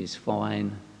miss this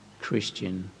fine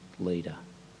Christian leader.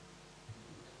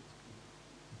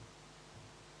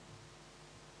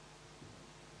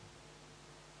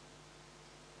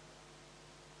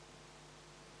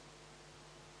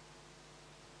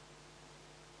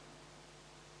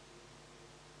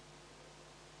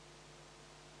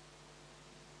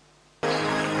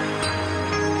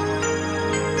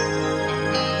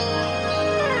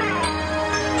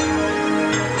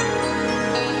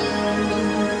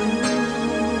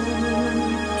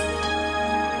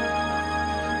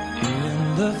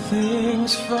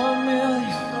 Things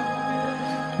familiar,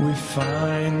 we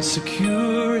find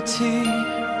security,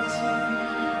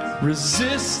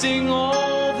 resisting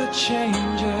all the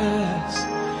changes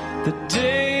that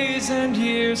days and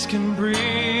years can bring.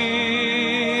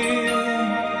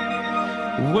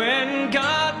 When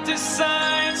God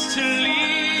decides to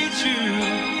lead you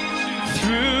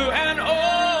through an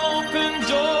open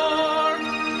door,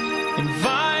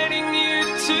 inviting you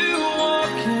to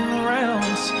walk in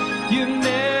realms you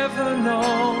never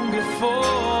known before.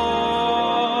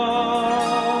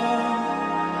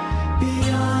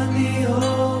 Beyond the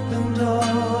open door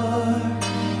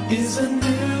is a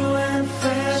new and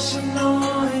fresh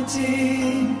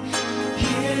anointing.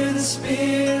 Hear the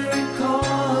Spirit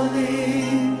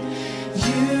calling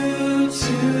you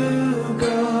to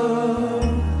go.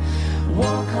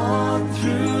 Walk on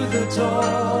through the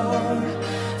door,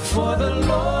 for the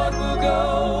Lord will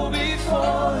go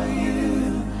before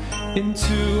you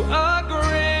into a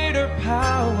greater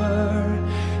power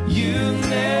you've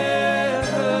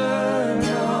never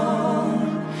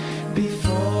known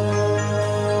before.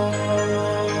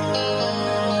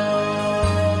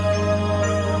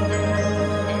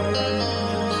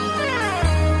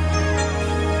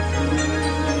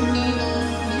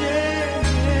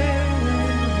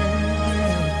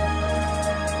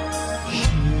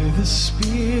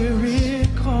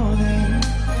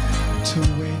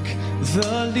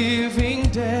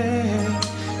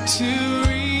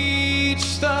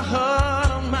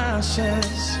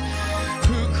 ashes,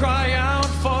 who cry out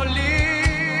for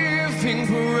living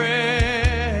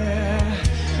prayer.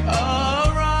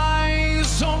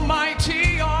 Arise,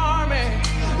 almighty army,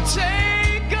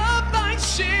 take up thy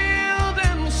shield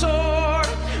and sword,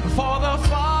 for the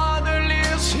Father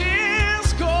lifts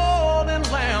his golden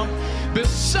lamp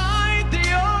beside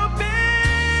the open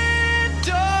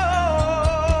door.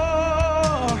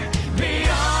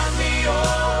 Beyond the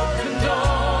open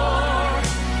door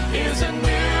is a new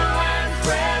and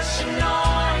fresh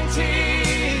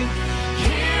anointing.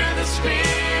 Hear the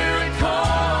Spirit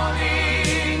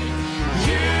calling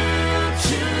you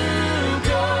to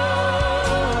go.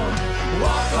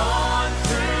 Walk on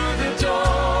through the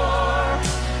door,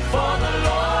 for the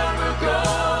Lord will go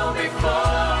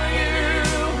before you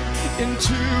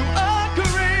into a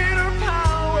greater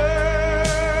power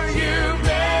you've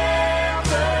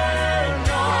never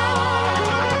known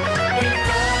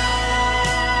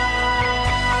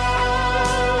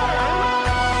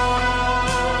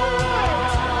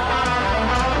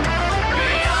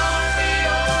Beyond the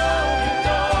open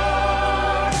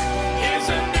door is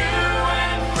a new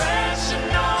and fresh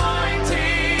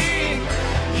anointing.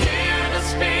 Hear the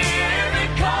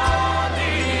Spirit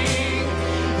calling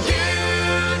you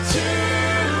to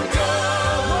go.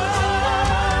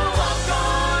 Walk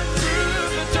on through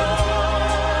the door,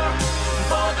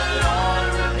 for the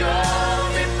Lord will go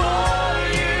before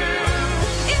you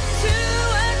into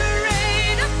a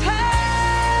greater power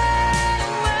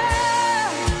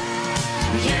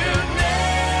you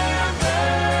never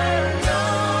know.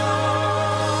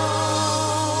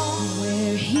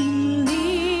 Where he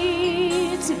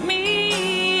leads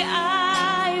me,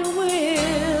 I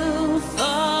will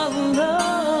follow.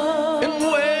 And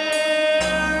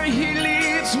where he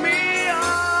leads me,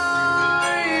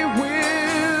 I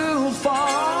will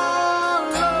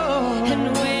follow. And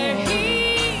where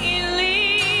he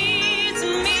leads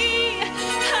me,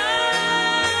 I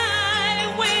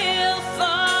will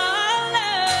follow.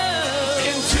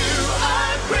 Into a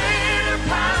greater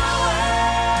power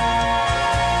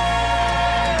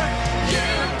you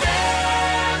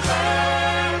never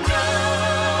known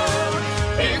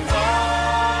before.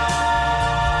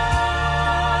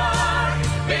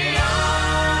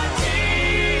 Beyond the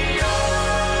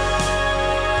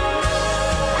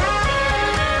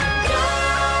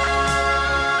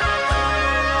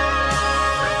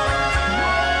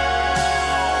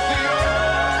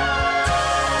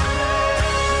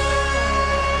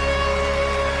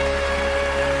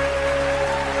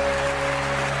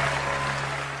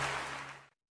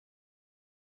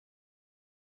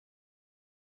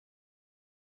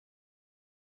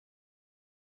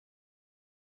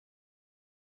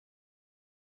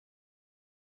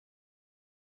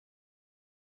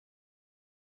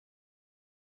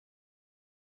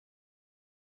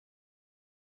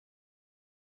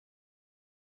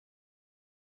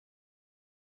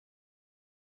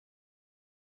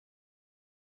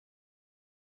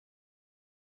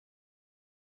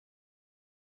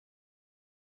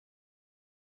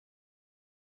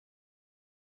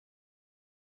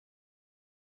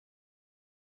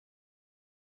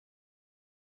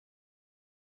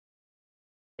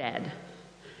Dad.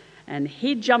 And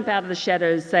he'd jump out of the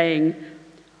shadows saying,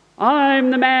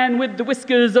 "I'm the man with the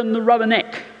whiskers and the rubber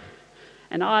neck."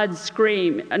 And I'd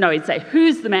scream, no, he'd say,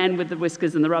 "Who's the man with the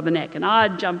whiskers and the rubber neck?" And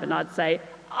I'd jump and I'd say,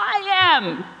 "I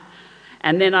am."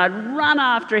 And then I'd run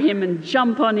after him and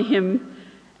jump on him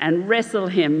and wrestle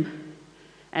him,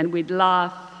 and we'd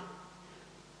laugh.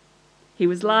 He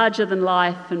was larger than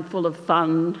life and full of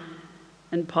fun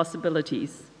and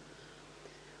possibilities.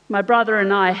 My brother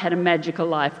and I had a magical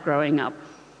life growing up,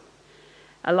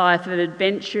 a life of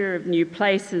adventure, of new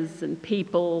places and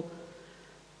people,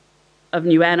 of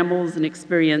new animals and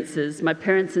experiences. My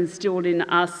parents instilled in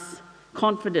us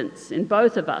confidence, in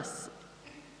both of us,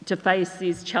 to face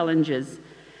these challenges.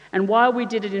 And while we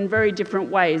did it in very different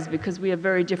ways, because we have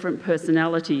very different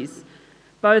personalities,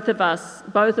 both of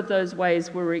those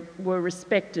ways were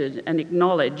respected and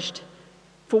acknowledged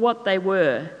for what they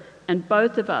were, and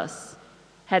both of us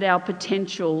had our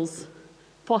potentials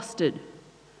fostered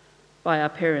by our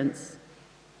parents.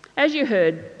 As you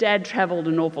heard, Dad travelled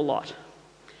an awful lot,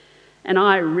 and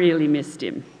I really missed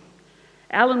him.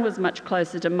 Allan was much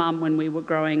closer to Mum when we were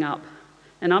growing up,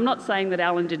 and I'm not saying that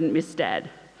Allan didn't miss Dad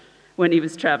when he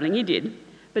was travelling, he did,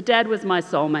 but Dad was my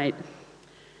soulmate.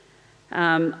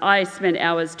 I spent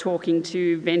hours talking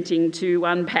to, venting to,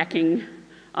 unpacking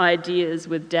ideas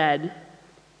with Dad.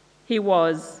 He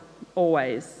was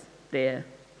always there.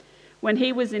 When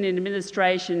he was in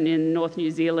administration in North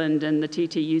New Zealand and the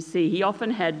TTUC, he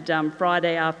often had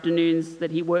Friday afternoons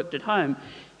that he worked at home.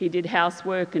 He did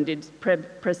housework and did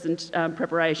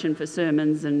preparation for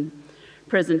sermons and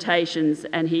presentations,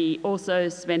 and he also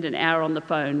spent an hour on the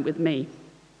phone with me.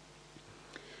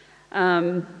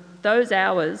 Those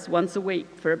hours, once a week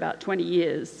for about 20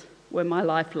 years, were my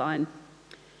lifeline.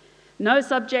 No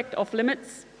subject off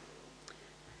limits,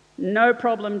 no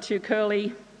problem too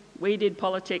curly. We did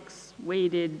politics, we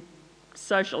did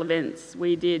social events,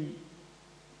 we did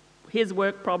his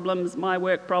work problems, my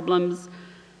work problems,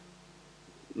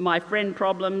 my friend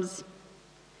problems,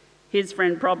 his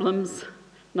friend problems.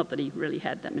 Not that he really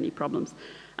had that many problems.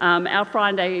 Our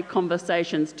Friday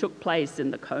conversations took place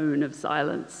in the cone of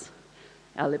silence.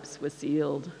 Our lips were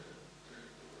sealed.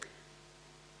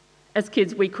 As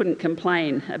kids, we couldn't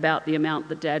complain about the amount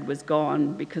that Dad was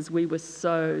gone because we were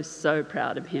so, so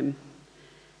proud of him.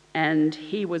 And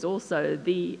he was also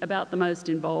about the most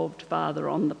involved father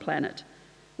on the planet.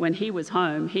 When he was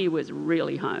home, he was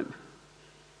really home.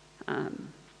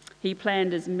 He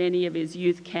planned as many of his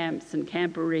youth camps and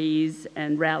camporees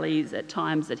and rallies at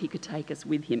times that he could take us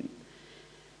with him.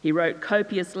 He wrote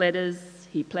copious letters,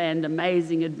 he planned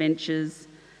amazing adventures,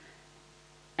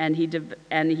 and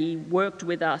he worked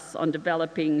with us on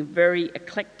developing very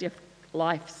eclectic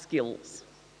life skills.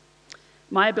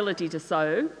 My ability to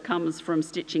sew comes from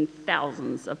stitching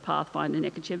thousands of Pathfinder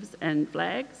neckerchiefs and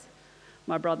flags.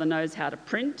 My brother knows how to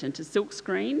print and to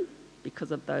silkscreen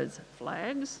because of those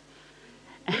flags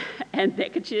and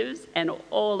neckerchiefs and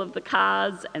all of the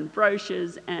cards and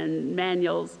brochures and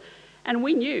manuals. And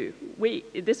we knew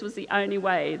this was the only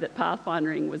way that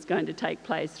pathfinding was going to take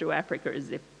place through Africa, as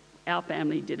if our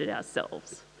family did it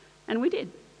ourselves. And we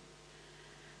did.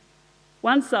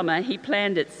 One summer, he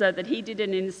planned it so that he did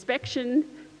an inspection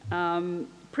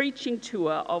preaching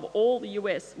tour of all the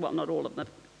US, well, not all of them,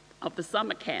 of the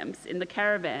summer camps in the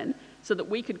caravan so that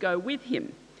we could go with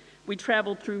him. We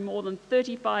travelled through more than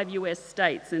 35 US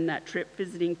states in that trip,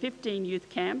 visiting 15 youth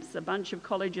camps, a bunch of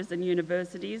colleges and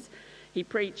universities. He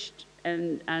preached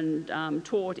and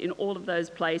taught in all of those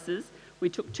places. We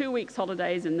took 2 weeks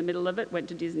holidays in the middle of it, went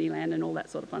to Disneyland and all that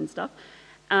sort of fun stuff.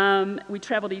 We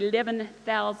travelled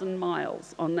 11,000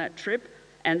 miles on that trip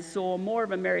and saw more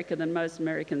of America than most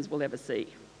Americans will ever see.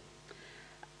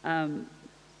 My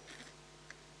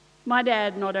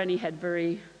dad not only had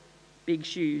very big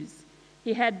shoes,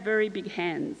 he had very big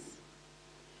hands.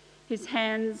 His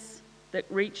hands that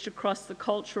reached across the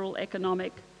cultural,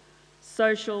 economic,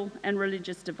 social and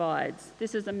religious divides.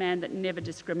 This is a man that never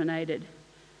discriminated.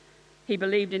 He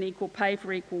believed in equal pay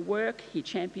for equal work. He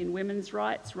championed women's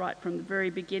rights right from the very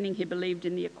beginning. He believed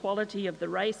in the equality of the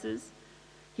races.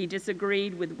 He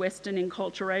disagreed with Western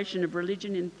enculturation of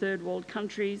religion in third world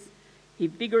countries. He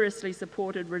vigorously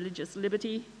supported religious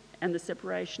liberty and the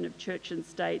separation of church and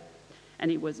state, and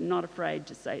he was not afraid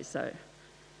to say so.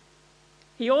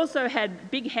 He also had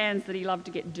big hands that he loved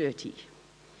to get dirty.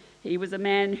 He was a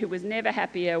man who was never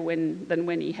happier than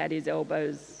when he had his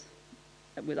elbows,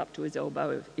 was up to his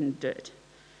elbow in dirt.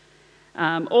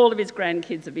 All of his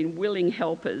grandkids have been willing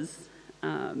helpers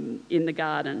in the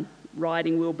garden,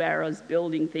 riding wheelbarrows,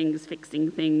 building things,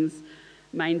 fixing things,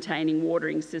 maintaining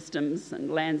watering systems and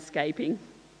landscaping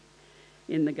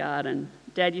in the garden.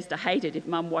 Dad used to hate it if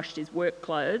Mum washed his work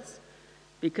clothes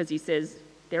because he says,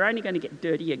 they're only going to get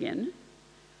dirty again.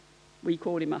 We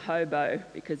called him a hobo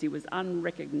because he was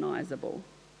unrecognisable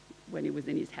when he was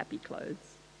in his happy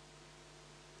clothes.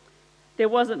 There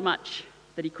wasn't much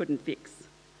that he couldn't fix.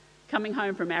 Coming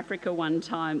home from Africa one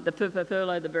time, the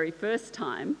furlough the very first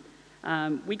time,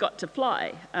 we got to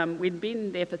fly. We'd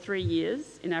been there for 3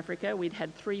 years in Africa. We'd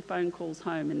had 3 phone calls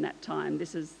home in that time.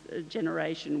 This is a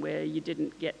generation where you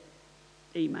didn't get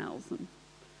emails and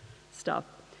stuff.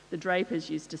 The Drapers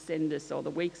used to send us, or the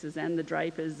Weekses and the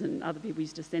Drapers and other people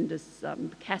used to send us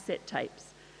cassette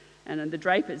tapes. And the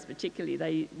Drapers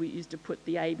particularly, we used to put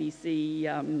the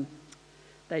ABC,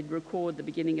 they'd record the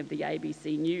beginning of the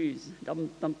ABC News, and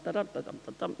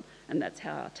that's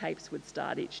how our tapes would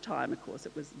start each time. Of course,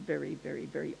 it was very, very,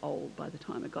 very old by the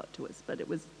time it got to us, but it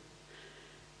was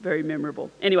very memorable.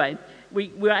 Anyway, we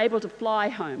were able to fly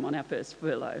home on our first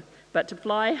furlough, but to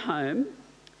fly home,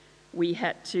 we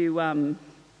had to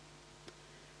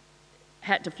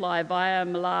fly via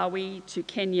Malawi to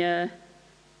Kenya,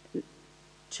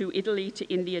 to Italy, to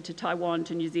India, to Taiwan,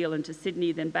 to New Zealand, to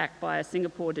Sydney, then back via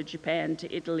Singapore to Japan,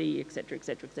 to Italy, etc.,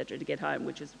 etc., etc., to get home,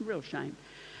 which is a real shame.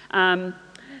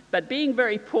 But being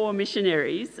very poor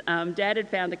missionaries, Dad had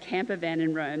found a camper van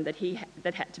in Rome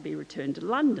that had to be returned to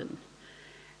London.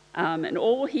 And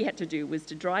all he had to do was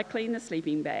to dry clean the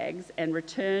sleeping bags and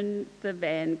return the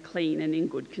van clean and in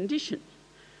good condition.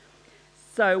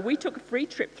 So we took a free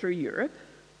trip through Europe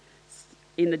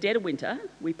in the dead of winter,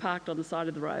 we parked on the side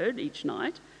of the road each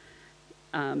night,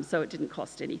 so it didn't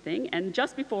cost anything. And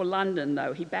just before London,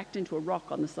 though, he backed into a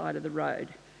rock on the side of the road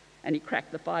and he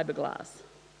cracked the fiberglass.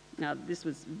 Now, this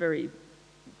was very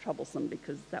troublesome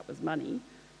because that was money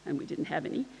and we didn't have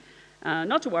any.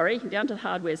 Not to worry, down to the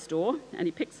hardware store, and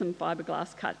he picked some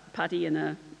fiberglass putty and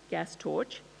a gas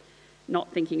torch,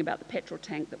 not thinking about the petrol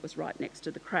tank that was right next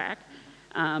to the crack.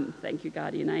 Thank you,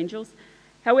 guardian angels.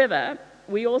 However,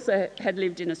 we also had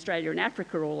lived in Australia and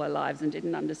Africa all our lives and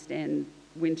didn't understand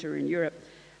winter in Europe.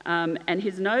 And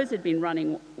his nose had been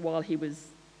running while he was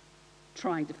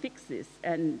trying to fix this,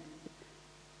 and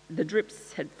the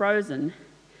drips had frozen,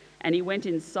 and he went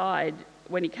inside.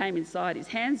 When he came inside, his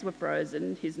hands were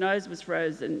frozen, his nose was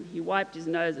frozen, he wiped his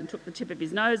nose and took the tip of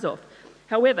his nose off.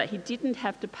 However, he didn't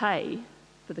have to pay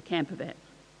for the camper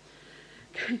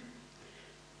van.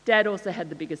 Dad also had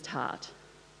the biggest heart.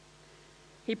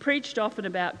 He preached often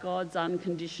about God's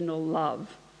unconditional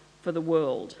love for the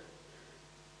world.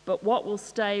 But what will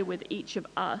stay with each of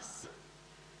us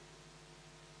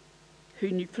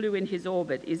who flew in his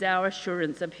orbit is our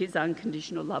assurance of his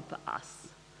unconditional love for us.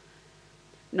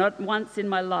 Not once in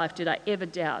my life did I ever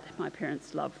doubt my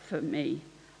parents' love for me.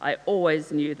 I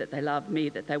always knew that they loved me,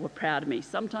 that they were proud of me.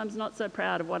 Sometimes not so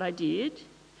proud of what I did,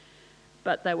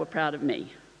 but they were proud of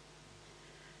me.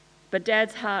 But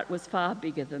Dad's heart was far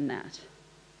bigger than that.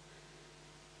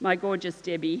 My gorgeous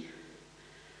Debbie,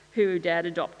 who Dad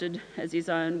adopted as his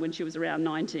own when she was around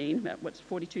 19, about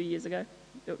 42 years ago?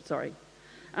 Oh, sorry.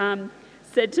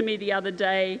 Said to me the other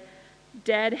day,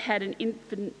 Dad had an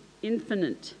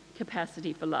infinite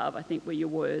capacity for love, I think were your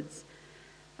words.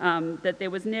 That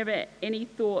there was never any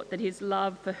thought that his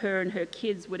love for her and her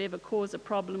kids would ever cause a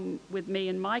problem with me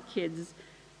and my kids,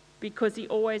 because he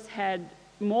always had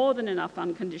more than enough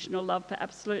unconditional love for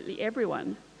absolutely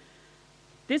everyone.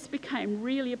 This became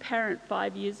really apparent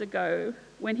 5 years ago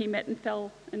when he met and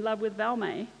fell in love with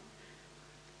Valmay.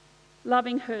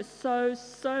 Loving her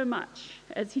so much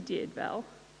as he did, Val,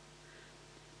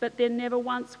 but then never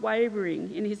once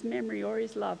wavering in his memory or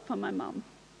his love for my mum.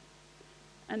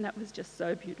 And that was just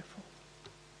so beautiful.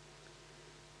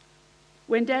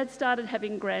 When Dad started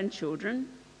having grandchildren,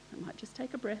 I might just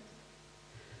take a breath.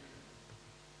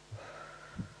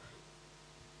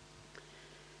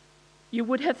 You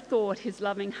would have thought his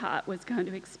loving heart was going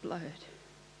to explode.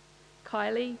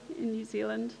 Kylie in New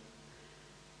Zealand,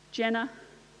 Jenna,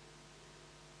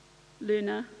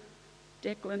 Luna,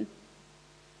 Declan,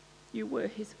 you were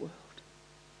his world.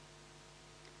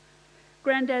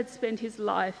 Granddad spent his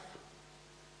life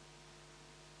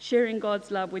sharing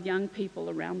God's love with young people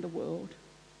around the world.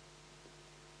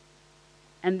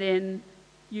 And then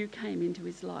you came into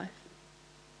his life.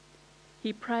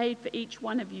 He prayed for each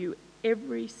one of you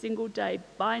every single day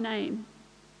by name,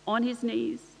 on his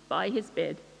knees, by his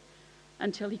bed,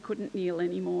 until he couldn't kneel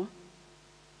anymore.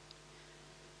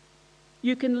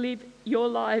 You can live your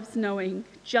lives knowing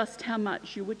just how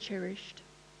much you were cherished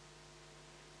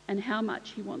and how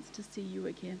much he wants to see you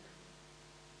again.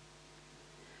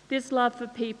 This love for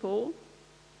people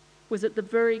was at the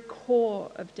very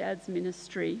core of Dad's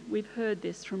ministry. We've heard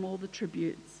this from all the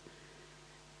tributes,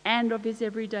 and of his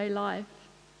everyday life.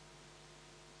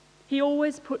 He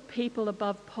always put people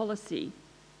above policy.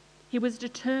 He was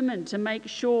determined to make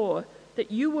sure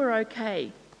that you were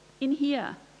okay in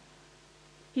here.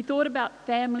 He thought about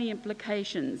family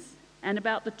implications and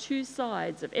about the two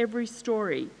sides of every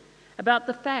story, about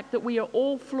the fact that we are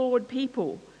all flawed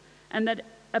people, and that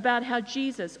about how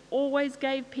Jesus always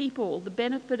gave people the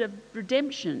benefit of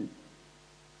redemption.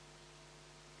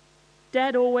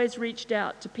 Dad always reached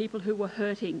out to people who were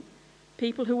hurting,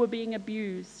 people who were being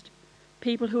abused,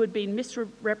 people who had been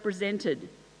misrepresented.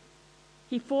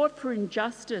 He fought for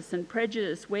injustice and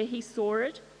prejudice where he saw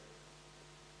it,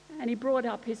 and he brought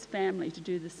up his family to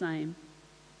do the same.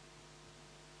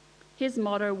 His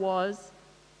motto was,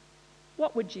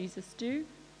 "What would Jesus do?"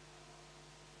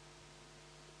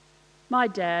 My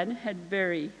dad had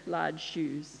very large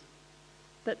shoes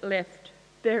that left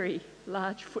very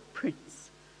large footprints.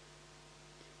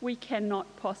 We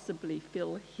cannot possibly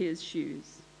fill his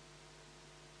shoes,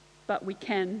 but we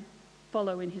can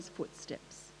follow in his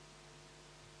footsteps.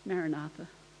 Maranatha.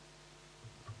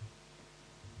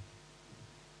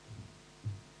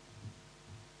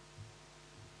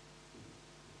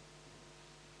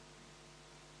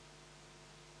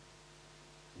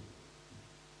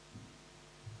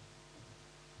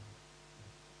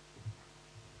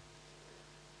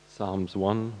 Psalms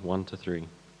 1, 1-3.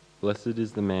 Blessed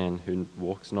is the man who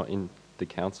walks not in the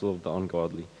counsel of the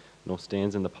ungodly, nor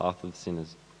stands in the path of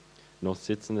sinners, nor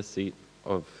sits in the seat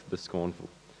of the scornful.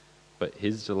 But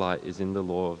his delight is in the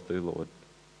law of the Lord,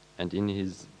 and in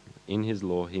his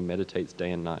law he meditates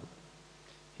day and night.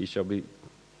 He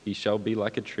shall be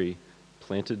like a tree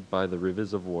planted by the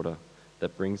rivers of water,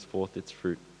 that brings forth its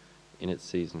fruit in its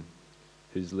season,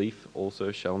 whose leaf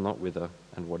also shall not wither,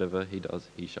 and whatever he does,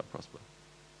 he shall prosper.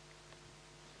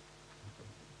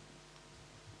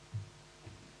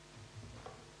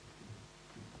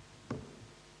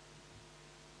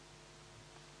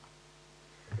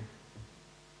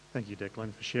 Thank you,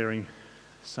 Declan, for sharing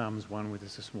Psalms 1 with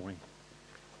us this morning.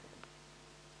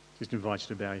 Just invite you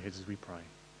to bow your heads as we pray.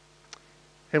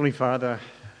 Heavenly Father,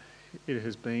 it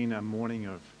has been a morning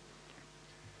of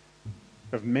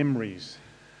memories,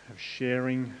 of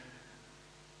sharing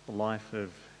the life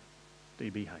of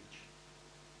DBH.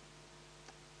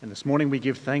 And this morning we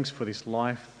give thanks for this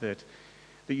life that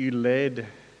you led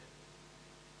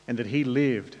and that he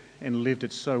lived, and lived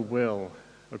it so well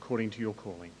according to your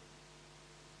calling.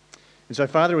 And so,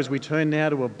 Father, as we turn now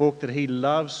to a book that he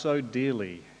loves so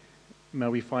dearly, may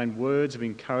we find words of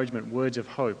encouragement, words of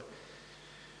hope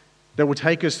that will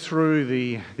take us through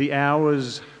the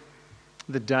hours,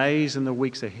 the days and the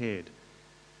weeks ahead.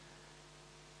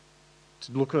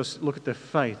 To look at the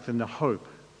faith and the hope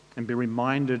and be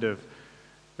reminded of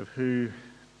who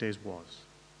Des was.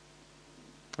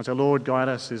 And so, Lord, guide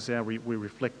us as we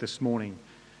reflect this morning.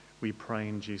 We pray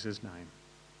in Jesus' name.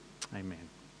 Amen.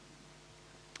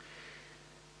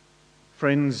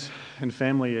 Friends and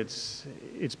family, it's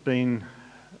been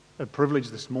a privilege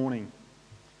this morning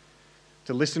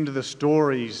to listen to the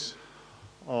stories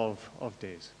of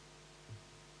Des.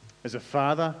 As a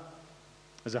father,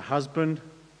 as a husband,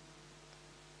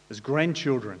 as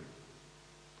grandchildren,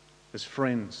 as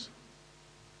friends.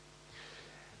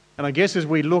 And I guess as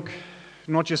we look,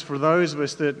 not just for those of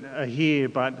us that are here,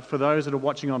 but for those that are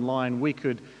watching online, we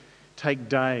could take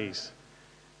days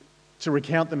to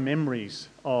recount the memories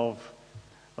of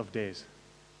Des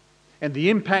and the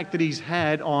impact that he's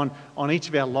had on each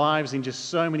of our lives in just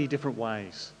so many different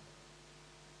ways.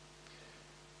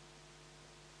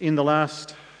 In the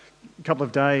last couple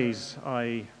of days,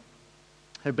 I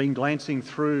have been glancing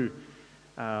through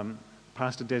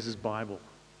Pastor Des's Bible,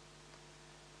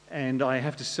 and I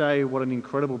have to say what an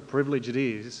incredible privilege it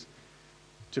is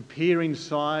to peer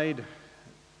inside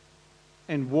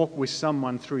and walk with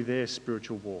someone through their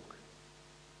spiritual walk.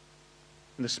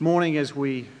 And this morning, as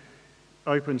we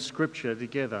open Scripture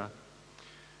together,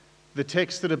 the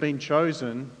texts that have been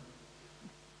chosen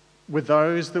were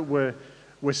those that were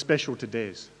special to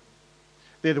Des.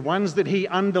 They're the ones that he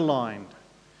underlined,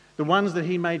 the ones that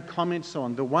he made comments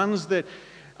on, the ones that,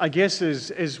 I guess,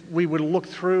 as we would look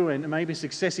through, and maybe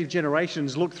successive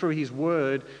generations look through his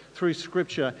word, through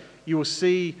Scripture, you will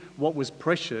see what was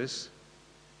precious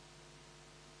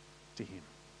to him.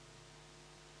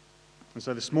 And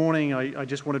so this morning, I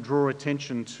just want to draw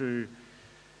attention to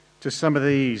some of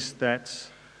these that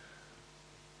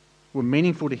were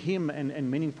meaningful to him and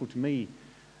meaningful to me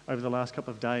over the last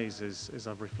couple of days as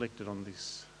I've reflected on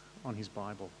his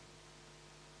Bible.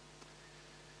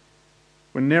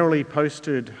 When Nerily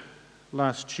posted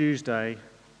last Tuesday,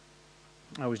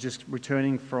 I was just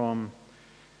returning from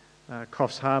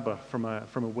Coffs Harbour from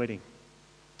a wedding.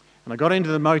 And I got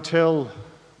into the motel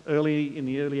in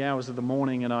the early hours of the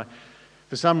morning, and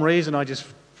for some reason, I just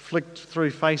flicked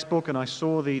through Facebook and I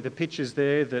saw the pictures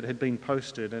there that had been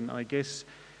posted. And I guess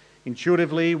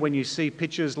intuitively, when you see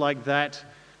pictures like that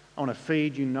on a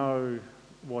feed, you know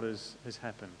what has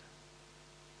happened.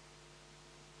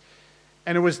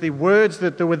 And it was the words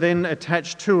that were then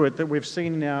attached to it that we've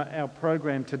seen in our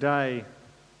program today,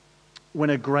 when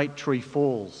a great tree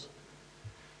falls.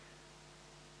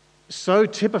 So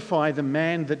typify the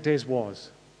man that Des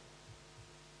was.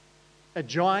 A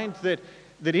giant that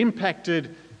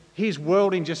impacted his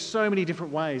world in just so many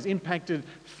different ways, impacted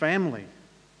family,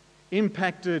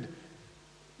 impacted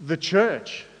the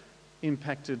church,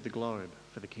 impacted the globe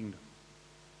for the kingdom.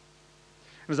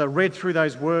 And as I read through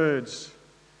those words,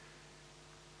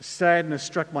 sadness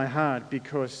struck my heart,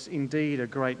 because indeed a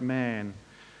great man,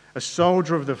 a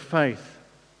soldier of the faith,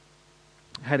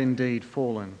 had indeed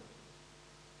fallen.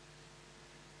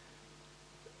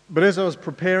 But as I was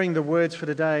preparing the words for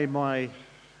today, my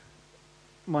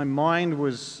mind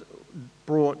was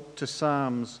brought to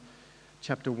Psalms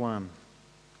chapter 1.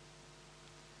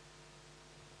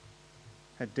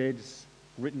 Had Des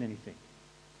written anything?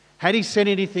 Had he said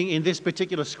anything in this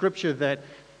particular scripture that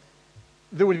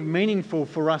would be meaningful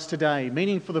for us today,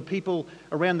 meaning for the people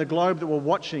around the globe that were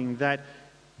watching, that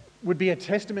would be a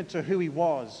testament to who he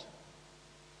was?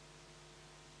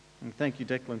 And thank you,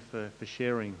 Declan, for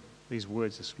sharing these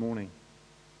words this morning.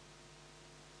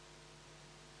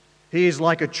 He is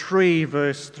like a tree,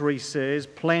 verse 3 says,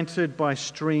 planted by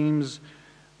streams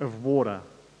of water,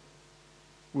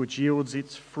 which yields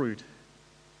its fruit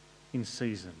in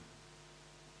season,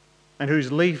 and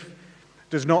whose leaf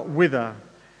does not wither.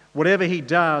 Whatever he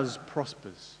does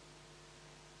prospers.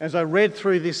 As I read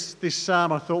through this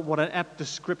psalm, I thought, what an apt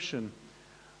description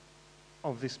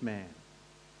of this man.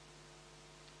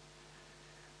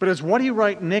 But it's what he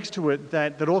wrote next to it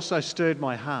that also stirred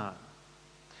my heart.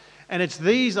 And it's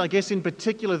these, I guess, in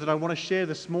particular that I want to share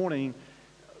this morning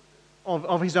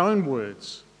of his own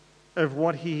words, of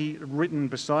what he had written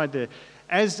beside there,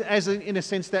 as in a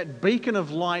sense, that beacon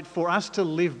of light for us to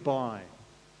live by.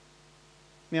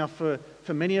 Now, for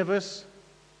many of us,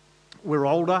 we're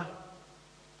older,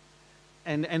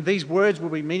 and these words will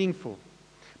be meaningful.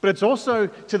 But it's also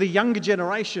to the younger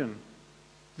generation,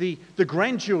 the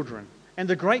grandchildren and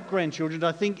the great-grandchildren.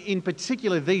 I think in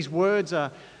particular these words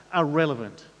are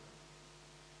relevant.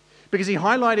 Because he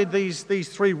highlighted these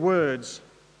three words.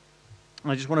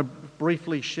 I just want to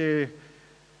briefly share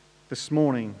this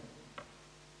morning.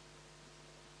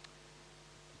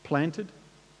 Planted,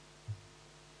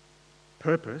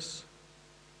 purpose,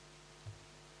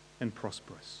 and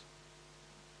prosperous.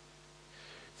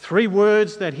 Three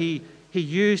words that he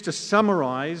used to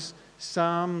summarize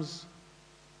Psalms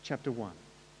chapter 1.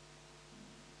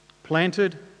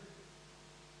 Planted,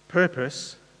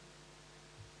 purpose,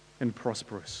 and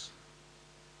prosperous.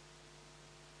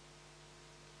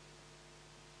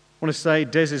 I want to say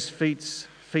Des's feet,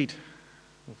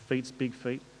 or feet's big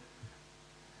feet.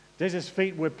 Des's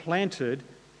feet were planted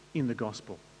in the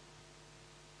gospel.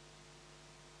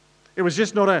 It was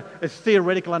just not a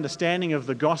theoretical understanding of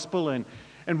the gospel and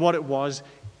what it was.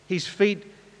 His feet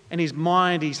and his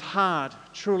mind, his heart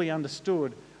truly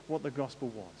understood what the gospel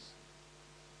was.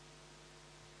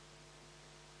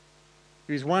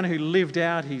 He was one who lived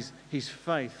out his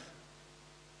faith.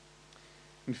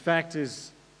 In fact,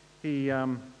 his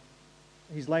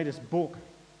latest book,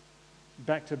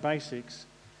 Back to Basics,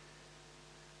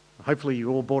 hopefully you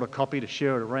all bought a copy to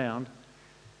share it around.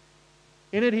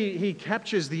 In it, he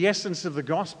captures the essence of the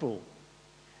gospel.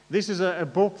 This is a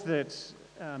book that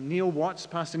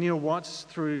Pastor Neil Watts,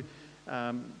 through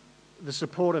the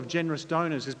support of generous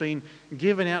donors, has been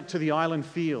given out to the island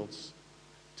fields,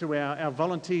 to our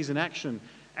volunteers in action,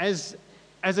 as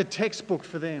a textbook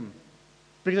for them.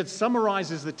 Because it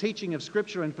summarizes the teaching of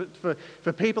Scripture, and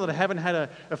for people that haven't had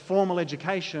a formal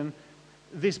education,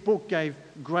 this book gave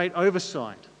great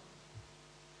oversight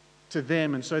to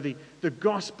them. And so the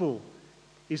gospel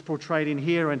is portrayed in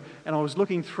here, and I was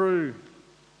looking through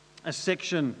a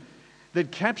section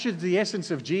that captured the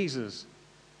essence of Jesus,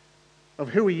 of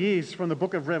who he is, from the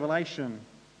book of Revelation.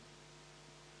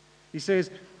 He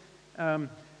says,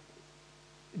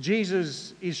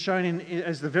 Jesus is shown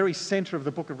as the very center of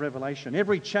the book of Revelation.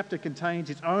 Every chapter contains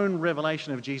its own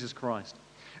revelation of Jesus Christ.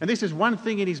 And this is one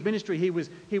thing in his ministry he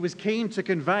was keen to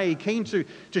convey, keen to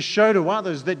show to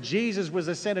others that Jesus was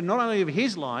the center not only of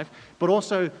his life, but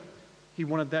also he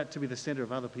wanted that to be the center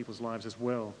of other people's lives as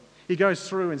well. He goes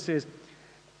through and says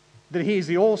that he is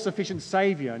the all-sufficient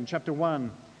Saviour in chapter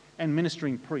 1 and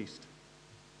ministering priest.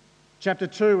 Chapter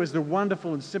 2 is the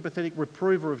wonderful and sympathetic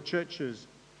reprover of churches.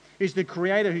 He's the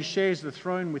creator who shares the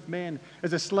throne with men.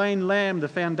 As a slain lamb, the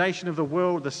foundation of the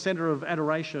world, the center of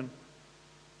adoration.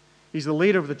 He's the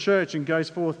leader of the church and goes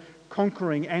forth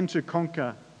conquering and to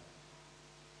conquer.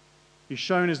 He's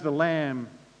shown as the lamb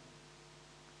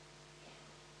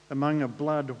among a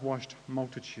blood-washed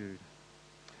multitude.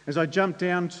 As I jump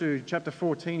down to chapter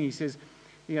 14, he says,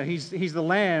 he's the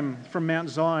lamb from Mount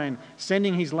Zion,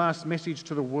 sending his last message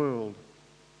to the world.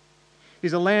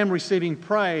 He's a lamb receiving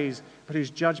praise, but whose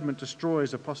judgment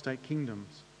destroys apostate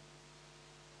kingdoms.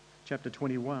 Chapter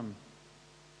 21,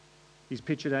 he's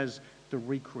pictured as the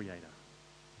recreator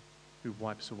who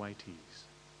wipes away tears.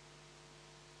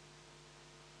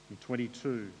 In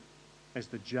 22, as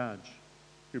the judge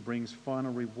who brings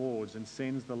final rewards and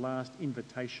sends the last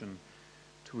invitation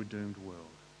to a doomed world.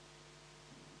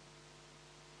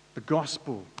 The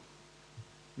gospel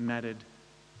mattered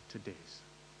to Des.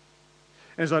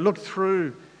 As I looked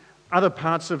through other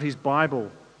parts of his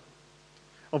Bible,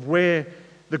 of where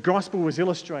the gospel was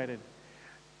illustrated,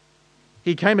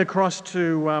 he came across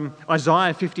to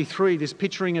Isaiah 53, this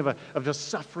picturing of a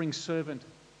suffering servant.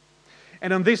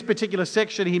 And on this particular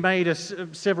section, he made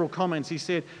several comments. He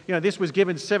said, this was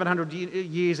given 700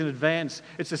 years in advance.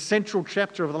 It's a central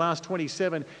chapter of the last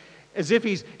 27, as if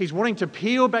he's wanting to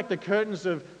peel back the curtains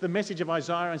of the message of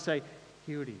Isaiah and say,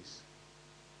 here it is.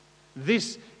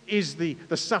 This is the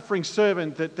suffering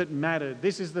servant that mattered.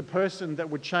 This is the person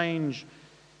that would change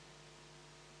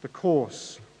the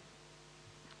course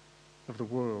of the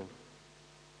world.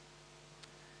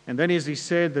 And then as he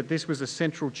said that this was a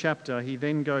central chapter, he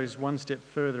then goes one step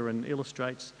further and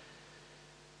illustrates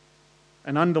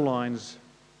and underlines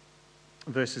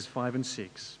verses 5 and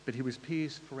 6. But he was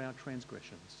pierced for our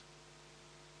transgressions.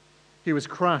 He was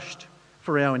crushed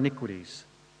for our iniquities.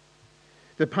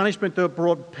 The punishment that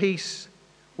brought peace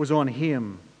was on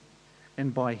him,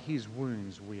 and by his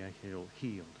wounds we are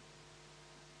healed.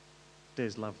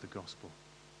 Des loved the gospel.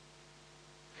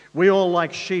 We all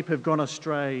like sheep have gone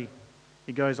astray,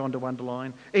 he goes on to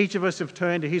underline. Each of us have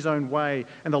turned to his own way,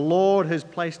 and the Lord has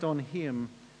placed on him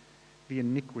the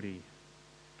iniquity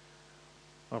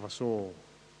of us all.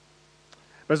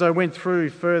 As I went through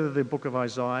further the book of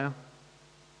Isaiah,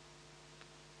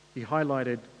 he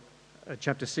highlighted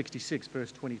chapter 66,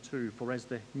 verse 22, for as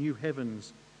the new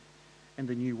heavens and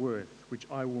the new earth, which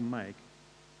I will make,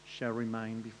 shall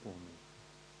remain before me.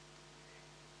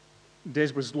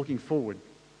 Des was looking forward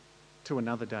to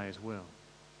another day as well,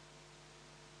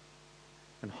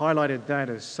 and highlighted that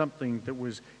as something that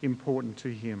was important to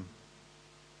him.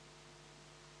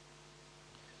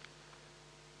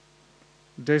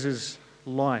 Des's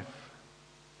life,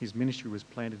 his ministry was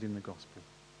planted in the gospel.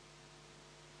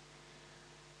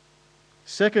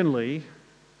 Secondly,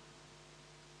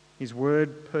 his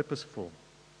word purposeful.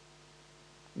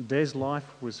 Des' life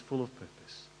was full of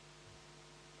purpose.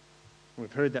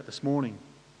 We've heard that this morning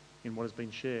in what has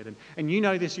been shared. And you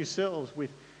know this yourselves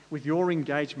with your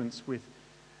engagements with,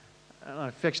 I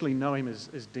affectionately know him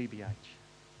as DBH.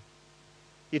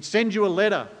 He'd send you a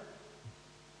letter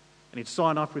and he'd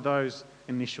sign off with those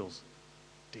initials,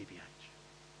 DBH.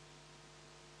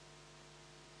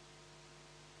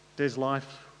 Des'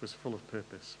 life was full of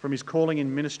purpose. From his calling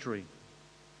in ministry,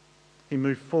 he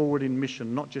moved forward in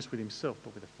mission, not just with himself,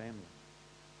 but with a family.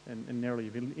 And Nerily,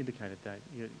 you've indicated that.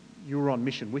 You were on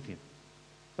mission with him,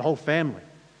 the whole family,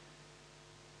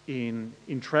 in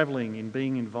travelling, in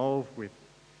being involved with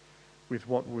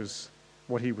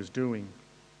what he was doing.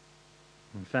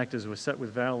 In fact, as we sat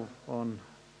with Val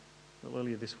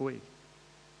earlier this week,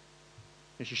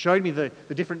 and she showed me the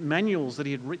different manuals that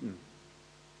he had written,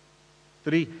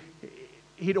 that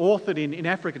he'd authored in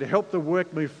Africa to help the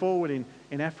work move forward in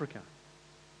Africa.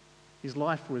 His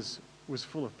life was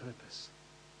full of purpose.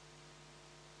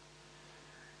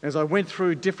 As I went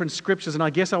through different scriptures, and I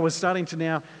guess I was starting to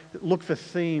now look for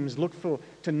themes,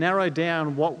 to narrow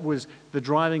down what was the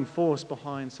driving force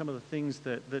behind some of the things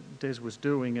that Des was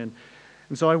doing. And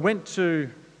so I went to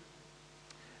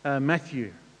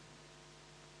Matthew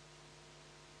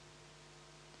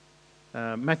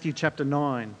chapter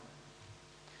 9.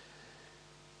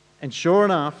 And sure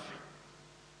enough,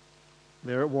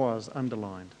 there it was,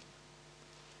 underlined.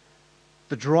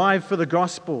 The drive for the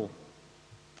gospel.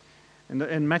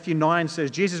 And Matthew 9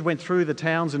 says, Jesus went through the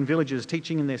towns and villages,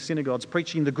 teaching in their synagogues,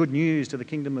 preaching the good news to the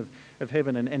kingdom of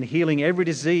heaven, and healing every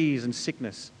disease and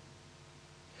sickness.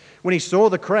 When he saw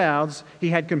the crowds, he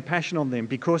had compassion on them,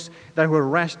 because they were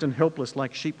harassed and helpless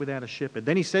like sheep without a shepherd.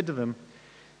 Then he said to them,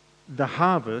 the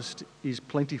harvest is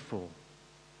plentiful,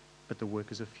 but the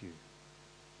workers are few.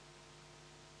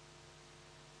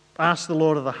 Ask the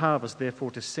Lord of the harvest,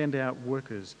 therefore, to send out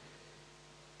workers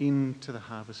into the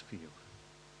harvest field.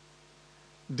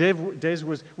 Des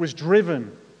was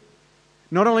driven,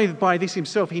 not only by this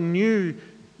himself, he knew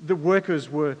the workers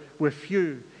were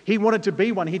few. He wanted to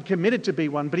be one, he'd committed to be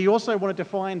one, but he also wanted to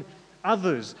find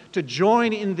others to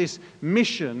join in this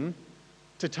mission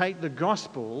to take the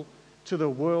gospel to the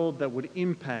world that would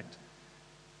impact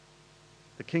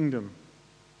the kingdom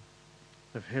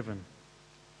of heaven.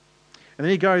 And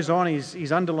then he goes on,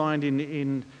 he's underlined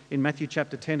in Matthew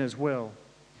chapter 10 as well.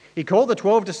 He called the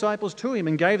 12 disciples to him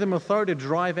and gave them authority to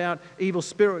drive out evil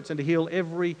spirits and to heal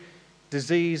every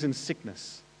disease and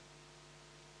sickness.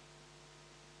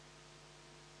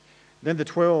 Then the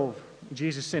 12,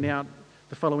 Jesus sent out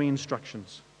the following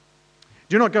instructions.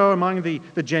 Do not go among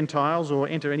the Gentiles or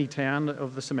enter any town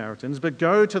of the Samaritans, but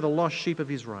go to the lost sheep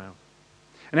of Israel.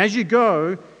 And as you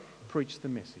go, preach the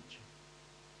message.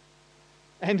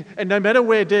 And no matter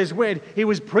where Des went, he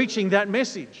was preaching that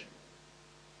message.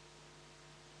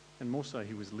 And more so,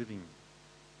 he was living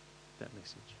that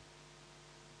message.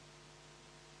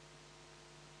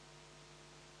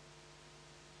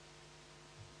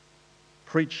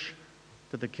 Preach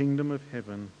that the kingdom of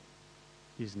heaven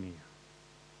is near.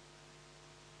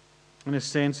 In a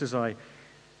sense,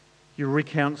 you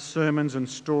recount sermons and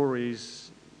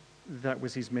stories, that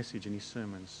was his message in his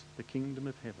sermons. The kingdom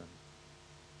of heaven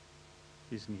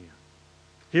is near.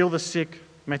 Heal the sick,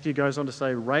 Matthew goes on to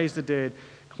say, raise the dead,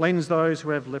 cleanse those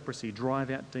who have leprosy, drive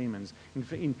out demons.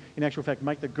 In actual fact,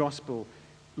 make the gospel,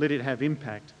 let it have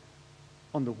impact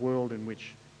on the world in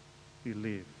which you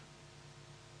live.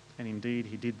 And indeed,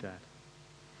 he did that.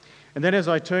 And then as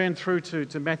I turn through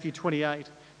to Matthew 28,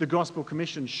 the Gospel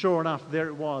Commission, sure enough, there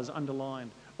it was,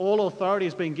 underlined. All authority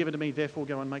has been given to me, therefore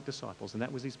go and make disciples. And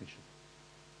that was his mission.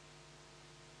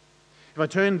 If I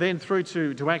turn then through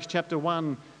to Acts chapter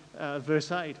 1,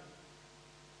 verse 8,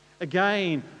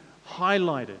 again,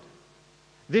 highlighted.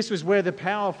 This was where the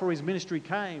power for his ministry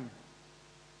came.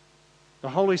 The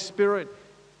Holy Spirit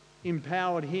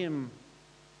empowered him,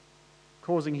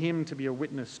 causing him to be a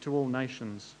witness to all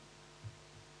nations.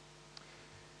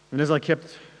 And as I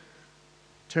kept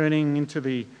turning into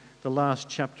the last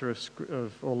chapter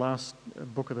or last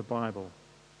book of the Bible,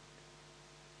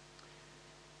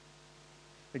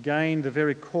 again, the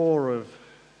very core of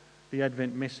the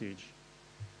Advent message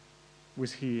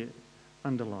was here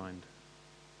underlined.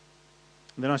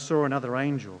 And then I saw another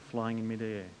angel flying in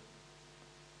midair,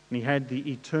 and he had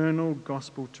the eternal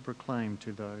gospel to proclaim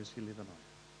to those who live on earth.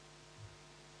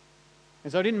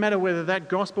 And so it didn't matter whether that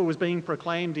gospel was being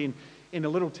proclaimed in a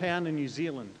little town in New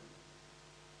Zealand,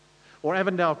 or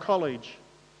Avondale College,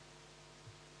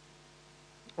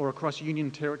 or across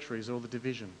Union territories or the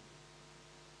Division.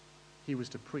 He was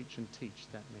to preach and teach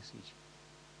that message.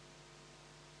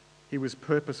 He was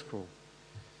purposeful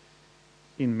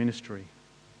in ministry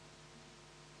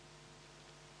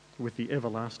with the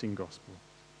everlasting gospel.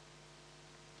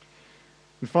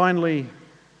 And finally,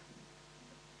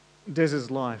 Des's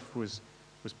life was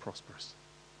prosperous.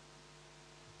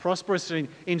 Prosperous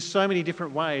in so many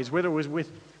different ways, whether it was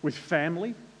with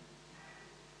family,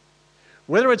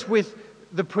 whether it's with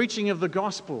the preaching of the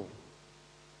gospel.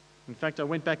 In fact, I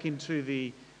went back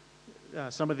into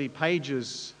some of the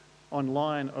pages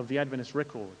online of the Adventist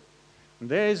record, and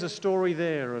there's a story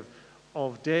there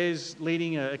of Des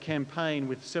leading a campaign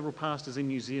with several pastors in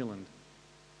New Zealand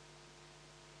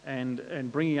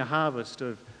and bringing a harvest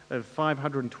of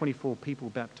 524 people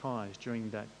baptised during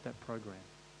that program,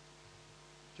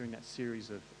 during that series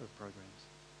of programs.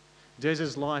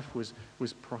 Des's life was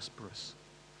prosperous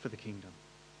for the kingdom.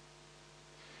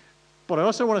 But I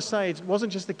also want to say it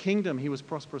wasn't just the kingdom he was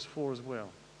prosperous for as well.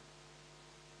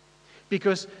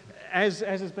 Because as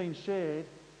has been shared,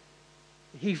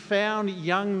 he found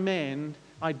young men,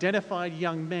 identified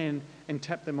young men, and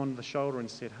tapped them on the shoulder and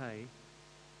said, hey,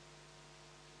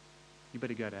 you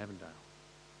better go to Avondale.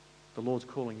 The Lord's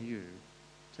calling you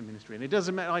to ministry. And it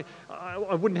doesn't matter,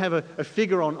 I wouldn't have a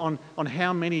figure on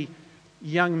how many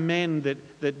young men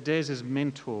that Des has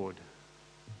mentored.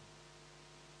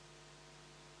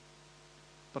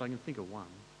 But I can think of one.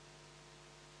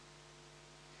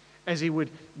 As he would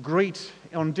greet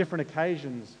on different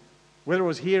occasions, whether it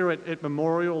was here at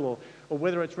Memorial or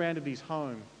whether it's round at his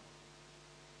home,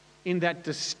 in that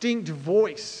distinct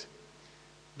voice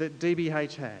that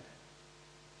DBH had.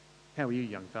 How are you,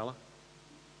 young fella?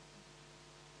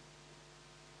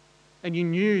 And you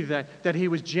knew that he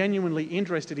was genuinely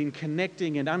interested in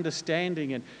connecting and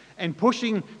understanding and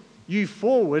pushing you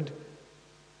forward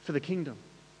for the kingdom.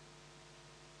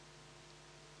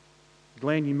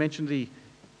 Glenn, you mentioned he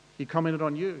commented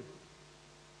on you.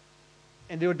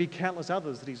 And there would be countless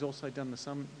others that he's also done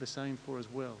the same for as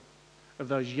well, of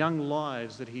those young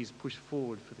lives that he's pushed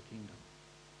forward for the kingdom.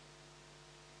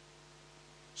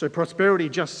 So prosperity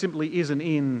just simply isn't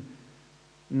in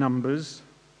numbers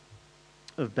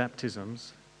of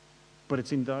baptisms, but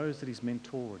it's in those that he's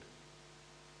mentored,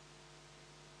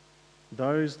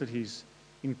 those that he's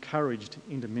encouraged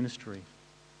into ministry.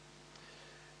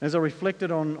 As I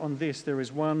reflected on this, there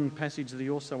is one passage that he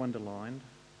also underlined,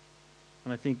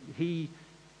 and I think he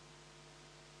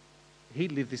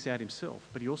lived this out himself,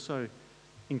 but he also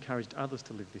encouraged others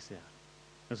to live this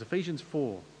out. As Ephesians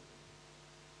 4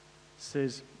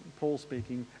 says, Paul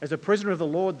speaking, as a prisoner of the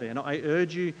Lord then, I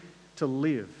urge you to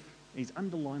live. He's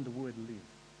underlined the word live.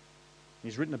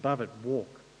 He's written above it,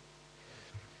 walk.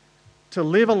 To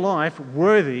live a life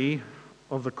worthy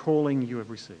of the calling you have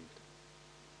received.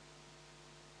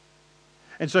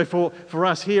 And so for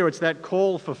us here, it's that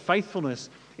call for faithfulness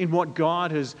in what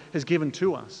God has given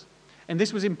to us. And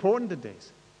this was important to Des.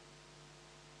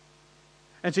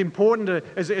 And it's important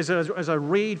as I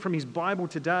read from his Bible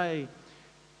today,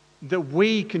 that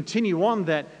we continue on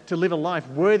that to live a life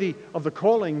worthy of the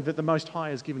calling that the Most High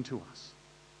has given to us.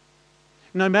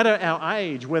 No matter our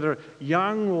age, whether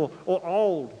young or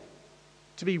old,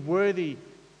 to be worthy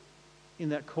in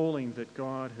that calling that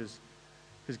God has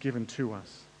given to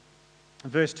us.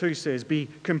 Verse 2 says, be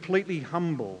completely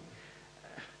humble.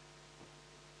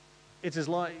 It's as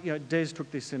like, Des took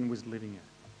this and was living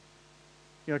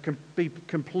it. Be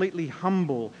completely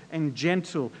humble and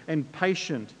gentle and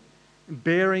patient,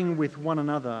 bearing with one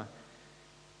another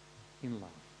in love.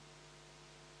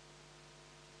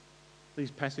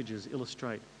 These passages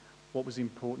illustrate what was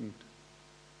important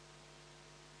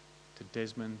to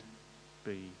Desmond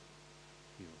B.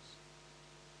 Hills.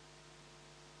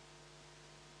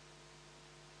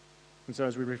 And so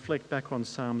as we reflect back on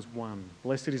Psalms 1,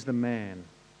 blessed is the man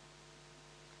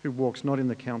who walks not in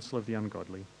the counsel of the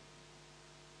ungodly,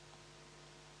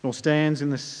 nor stands in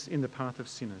the path of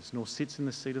sinners, nor sits in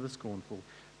the seat of the scornful,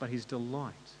 but his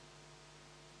delight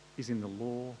is in the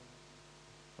law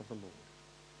of the Lord.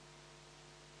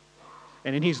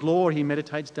 And in his law he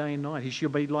meditates day and night. He shall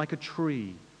be like a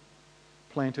tree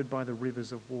planted by the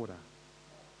rivers of water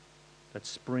that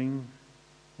spring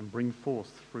and bring forth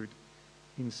fruit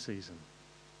in season,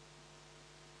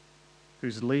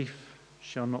 whose leaf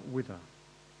shall not wither,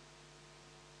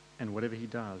 and whatever he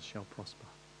does shall prosper.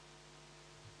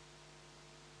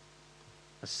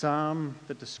 A psalm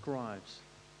that describes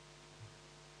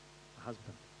a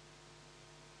husband,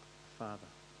 a father,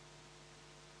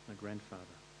 a grandfather,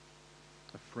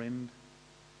 a friend,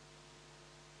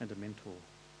 and a mentor.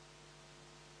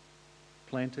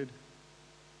 Planted,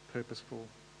 purposeful,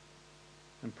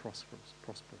 and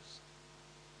prosperous.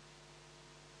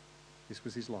 This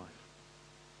was his life.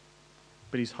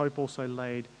 But his hope also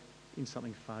laid in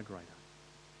something far greater.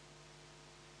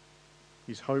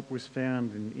 His hope was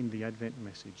found in the Advent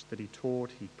message that he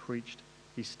taught, he preached,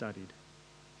 he studied,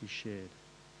 he shared.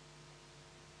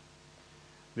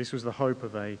 This was the hope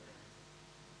of a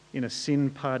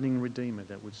sin-pardoning Redeemer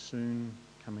that would soon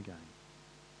come again.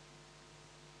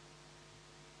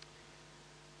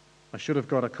 I should have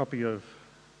got a copy of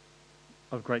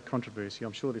Great Controversy.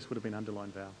 I'm sure this would have been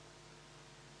underlined, Val.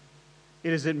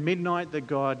 It is at midnight that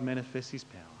God manifests his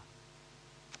power.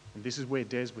 And this is where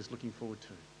Des was looking forward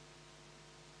to.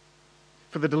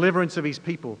 For the deliverance of his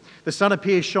people. The sun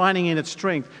appears shining in its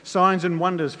strength, signs and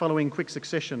wonders follow in quick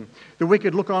succession. The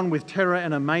wicked look on with terror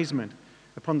and amazement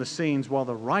upon the scenes, while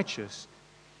the righteous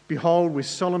behold with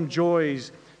solemn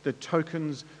joys the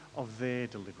tokens of their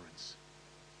deliverance.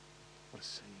 What a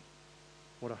scene.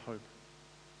 What a hope.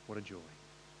 What a joy.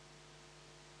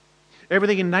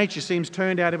 Everything in nature seems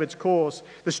turned out of its course.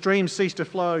 The streams cease to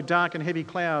flow. Dark and heavy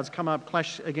clouds come up,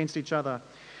 clash against each other.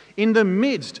 In the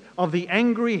midst of the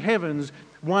angry heavens,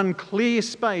 one clear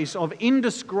space of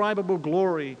indescribable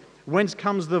glory, whence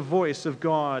comes the voice of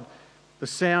God, the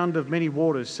sound of many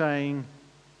waters saying,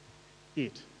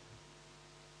 "It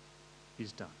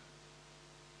is done."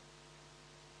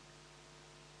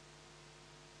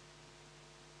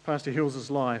 Pastor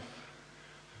Hills' life,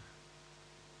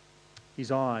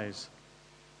 his eyes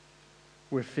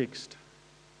were fixed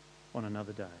on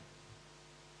another day.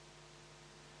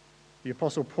 The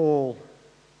Apostle Paul,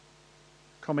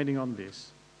 commenting on this,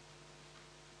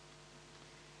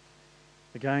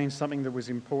 again, something that was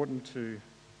important to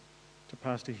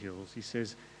Pastor Hills, he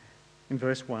says in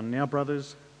verse 1, "Now,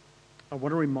 brothers, I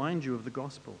want to remind you of the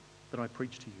gospel that I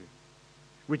preached to you,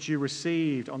 which you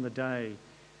received on the day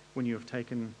when you have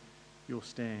taken your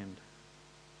stand."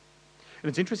 And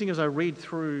it's interesting as I read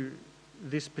through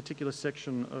this particular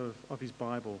section of his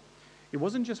Bible, it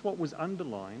wasn't just what was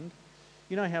underlined.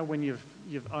 You know how when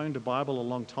you've owned a Bible a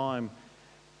long time,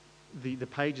 the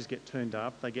pages get turned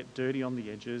up, they get dirty on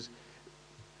the edges.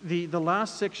 The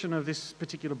last section of this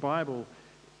particular Bible,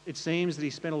 it seems that he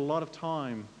spent a lot of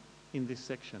time in this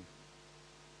section,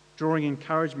 drawing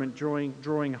encouragement,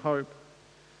 drawing hope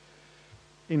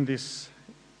in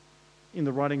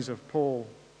the writings of Paul.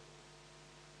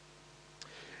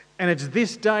 And it's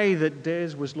this day that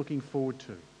Des was looking forward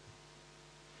to.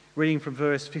 Reading from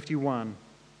verse 51.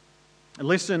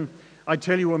 "Listen, I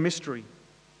tell you a mystery.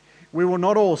 We will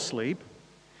not all sleep,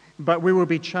 but we will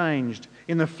be changed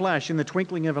in the flash, in the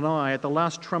twinkling of an eye, at the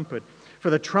last trumpet.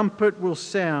 For the trumpet will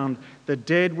sound, the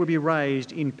dead will be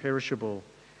raised imperishable,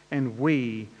 and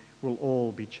we will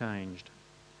all be changed."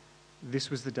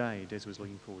 This was the day Des was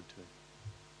looking forward to.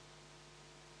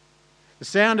 The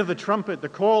sound of the trumpet, the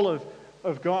call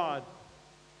of God,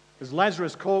 as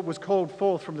Lazarus was called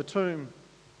forth from the tomb,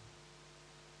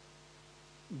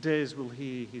 Des will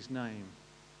hear his name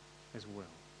as well.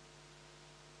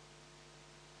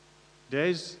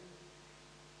 Des,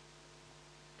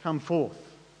 come forth,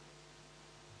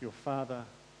 your Father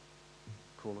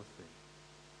calleth thee.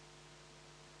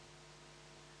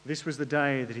 This was the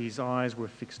day that his eyes were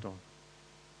fixed on.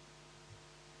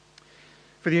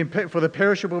 For the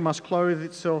perishable must clothe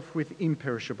itself with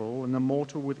imperishable, and the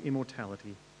mortal with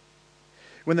immortality.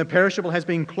 When the perishable has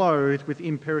been clothed with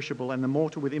imperishable, and the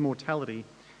mortal with immortality,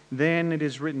 then it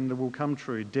is written that will come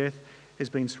true, death has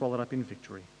been swallowed up in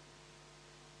victory.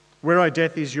 Where, O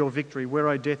death, is your victory? Where,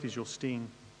 O death, is your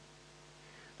sting?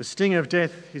 The sting of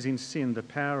death is in sin, the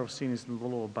power of sin is in the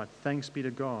law, but thanks be to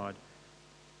God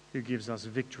who gives us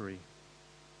victory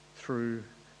through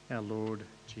our Lord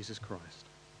Jesus Christ.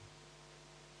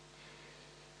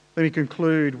 Let me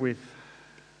conclude with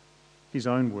his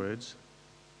own words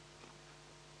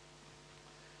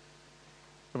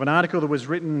of an article that was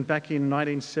written back in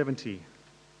 1970.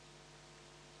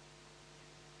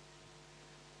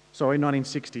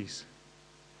 1960s.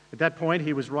 At that point,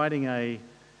 he was writing a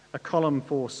column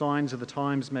for Signs of the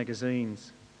Times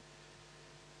magazines.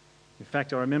 In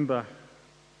fact, I remember,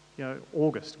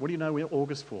 August. What do you know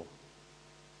August for?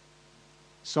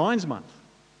 Signs Month.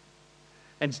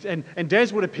 And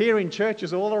Des would appear in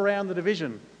churches all around the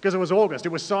division because it was August, it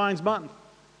was Signs Month.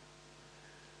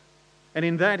 And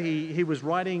in that he was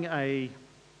writing a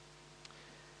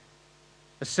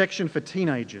section for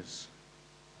teenagers,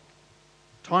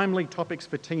 timely topics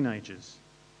for teenagers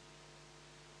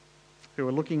who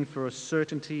are looking for a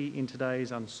certainty in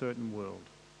today's uncertain world.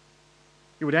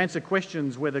 He would answer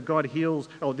questions whether God heals.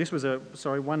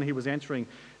 One he was answering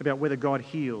about whether God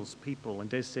heals people, and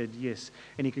Des said yes.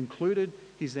 And he concluded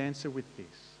his answer with this.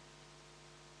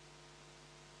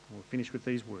 We'll finish with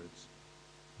these words.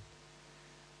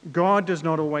 God does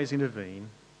not always intervene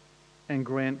and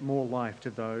grant more life to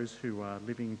those who are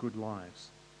living good lives.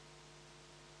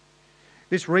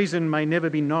 This reason may never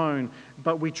be known,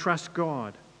 but we trust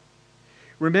God.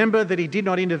 Remember that he did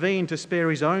not intervene to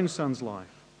spare his own son's life.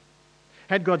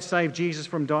 Had God saved Jesus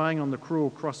from dying on the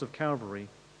cruel cross of Calvary,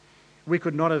 we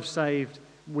could not have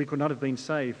been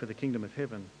saved for the kingdom of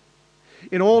heaven.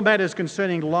 In all matters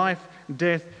concerning life,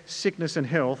 death, sickness and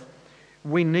health,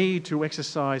 we need to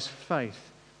exercise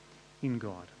faith in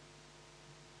God.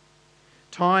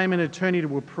 Time and eternity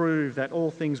will prove that all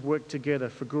things work together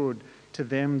for good to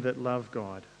them that love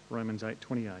God. Romans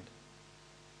 8:28.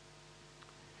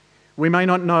 We may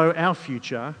not know our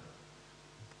future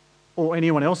or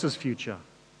anyone else's future,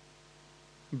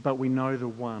 but we know the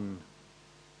one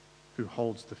who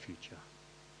holds the future.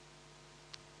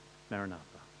 Maranatha.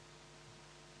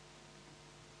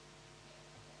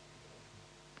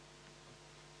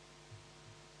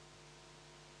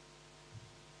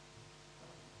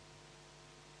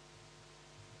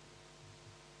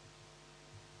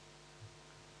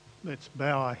 Let's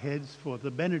bow our heads for the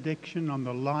benediction on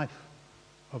the life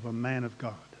of a man of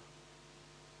God.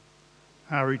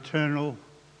 Our eternal,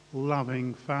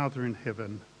 loving Father in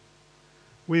heaven,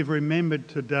 we've remembered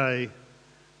today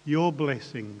your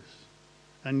blessings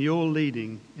and your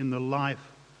leading in the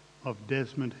life of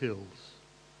Desmond Hills,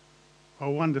 a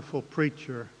wonderful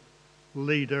preacher,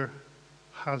 leader,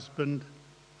 husband,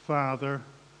 father,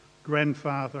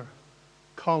 grandfather,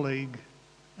 colleague,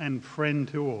 and friend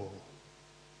to all.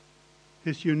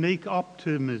 His unique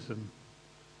optimism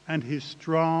and his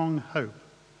strong hope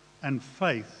and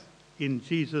faith in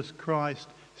Jesus Christ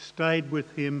stayed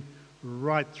with him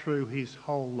right through his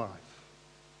whole life.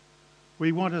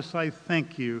 We want to say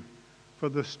thank you for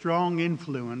the strong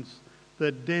influence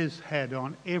that Des had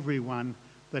on everyone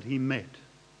that he met.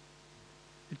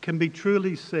 It can be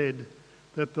truly said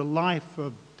that the life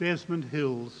of Desmond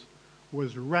Hills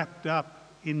was wrapped up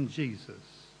in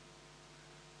Jesus.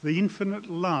 The infinite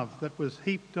love that was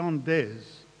heaped on Des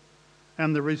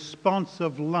and the response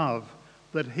of love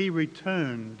that he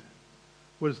returned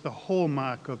was the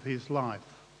hallmark of his life.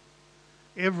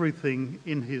 Everything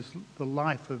in the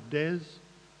life of Des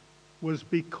was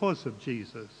because of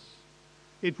Jesus.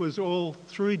 It was all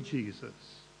through Jesus,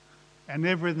 and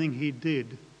everything he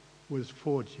did was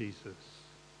for Jesus.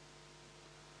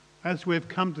 As we've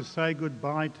come to say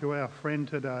goodbye to our friend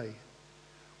today,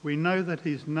 we know that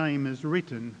his name is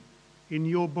written in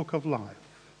your book of life.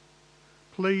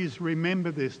 Please remember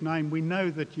this name. We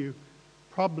know that you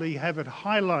probably have it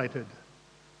highlighted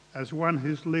as one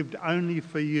who's lived only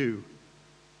for you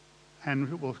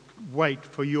and will wait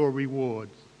for your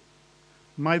rewards.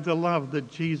 May the love that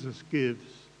Jesus gives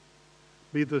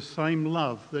be the same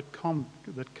love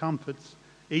that comforts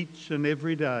each and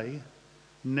every day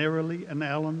Nerily and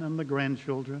Allan and the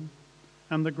grandchildren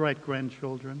and the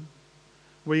great-grandchildren.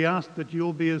 We ask that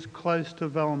you'll be as close to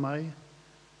Valmay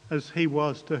as he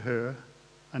was to her,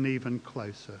 and even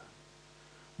closer.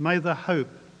 May the hope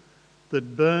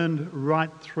that burned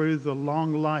right through the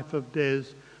long life of Des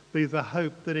be the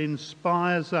hope that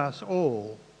inspires us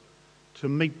all to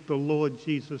meet the Lord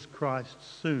Jesus Christ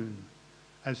soon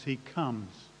as he comes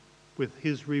with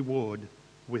his reward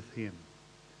with him.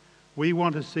 We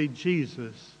want to see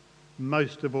Jesus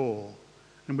most of all,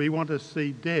 and we want to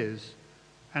see Des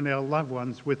and our loved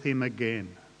ones with him again.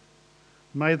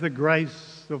 May the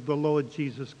grace of the Lord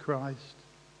Jesus Christ,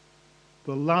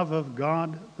 the love of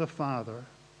God the Father,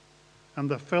 and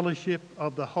the fellowship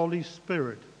of the Holy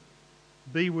Spirit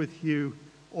be with you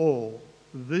all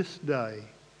this day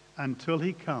until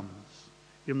he comes,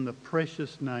 in the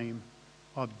precious name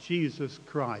of Jesus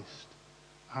Christ,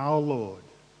 our Lord.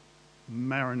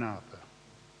 Maranatha.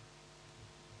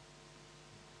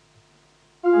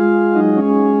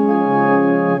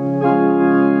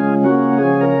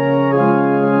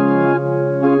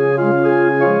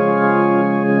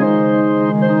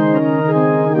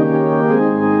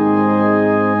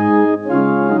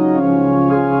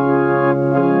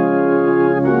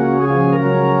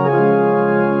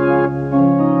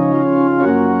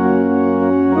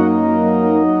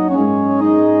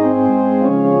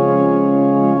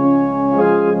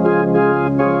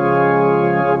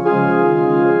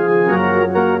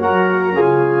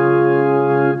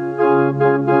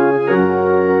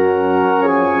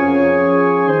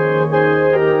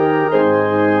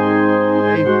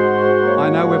 I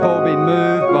know we've all been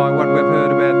moved by what we've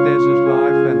heard about Des's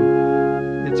life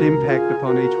and its impact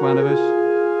upon each one of us.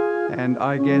 And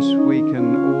I guess we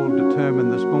can all determine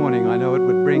this morning, I know it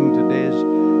would bring to Des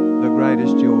the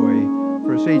greatest joy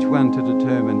for us each one to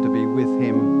determine to be with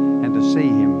him and to see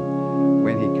him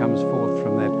when he comes forth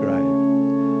from that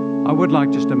grave. I would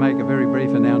like just to make a very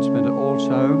brief announcement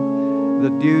also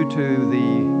that due to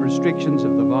the restrictions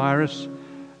of the virus,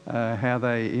 how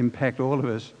they impact all of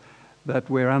us, that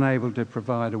we're unable to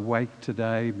provide a wake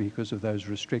today because of those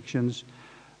restrictions.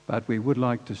 But we would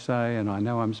like to say, and I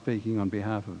know I'm speaking on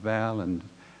behalf of Val and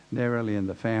Nerily and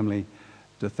the family,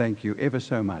 to thank you ever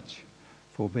so much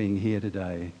for being here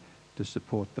today to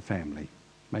support the family.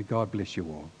 May God bless you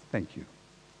all. Thank you.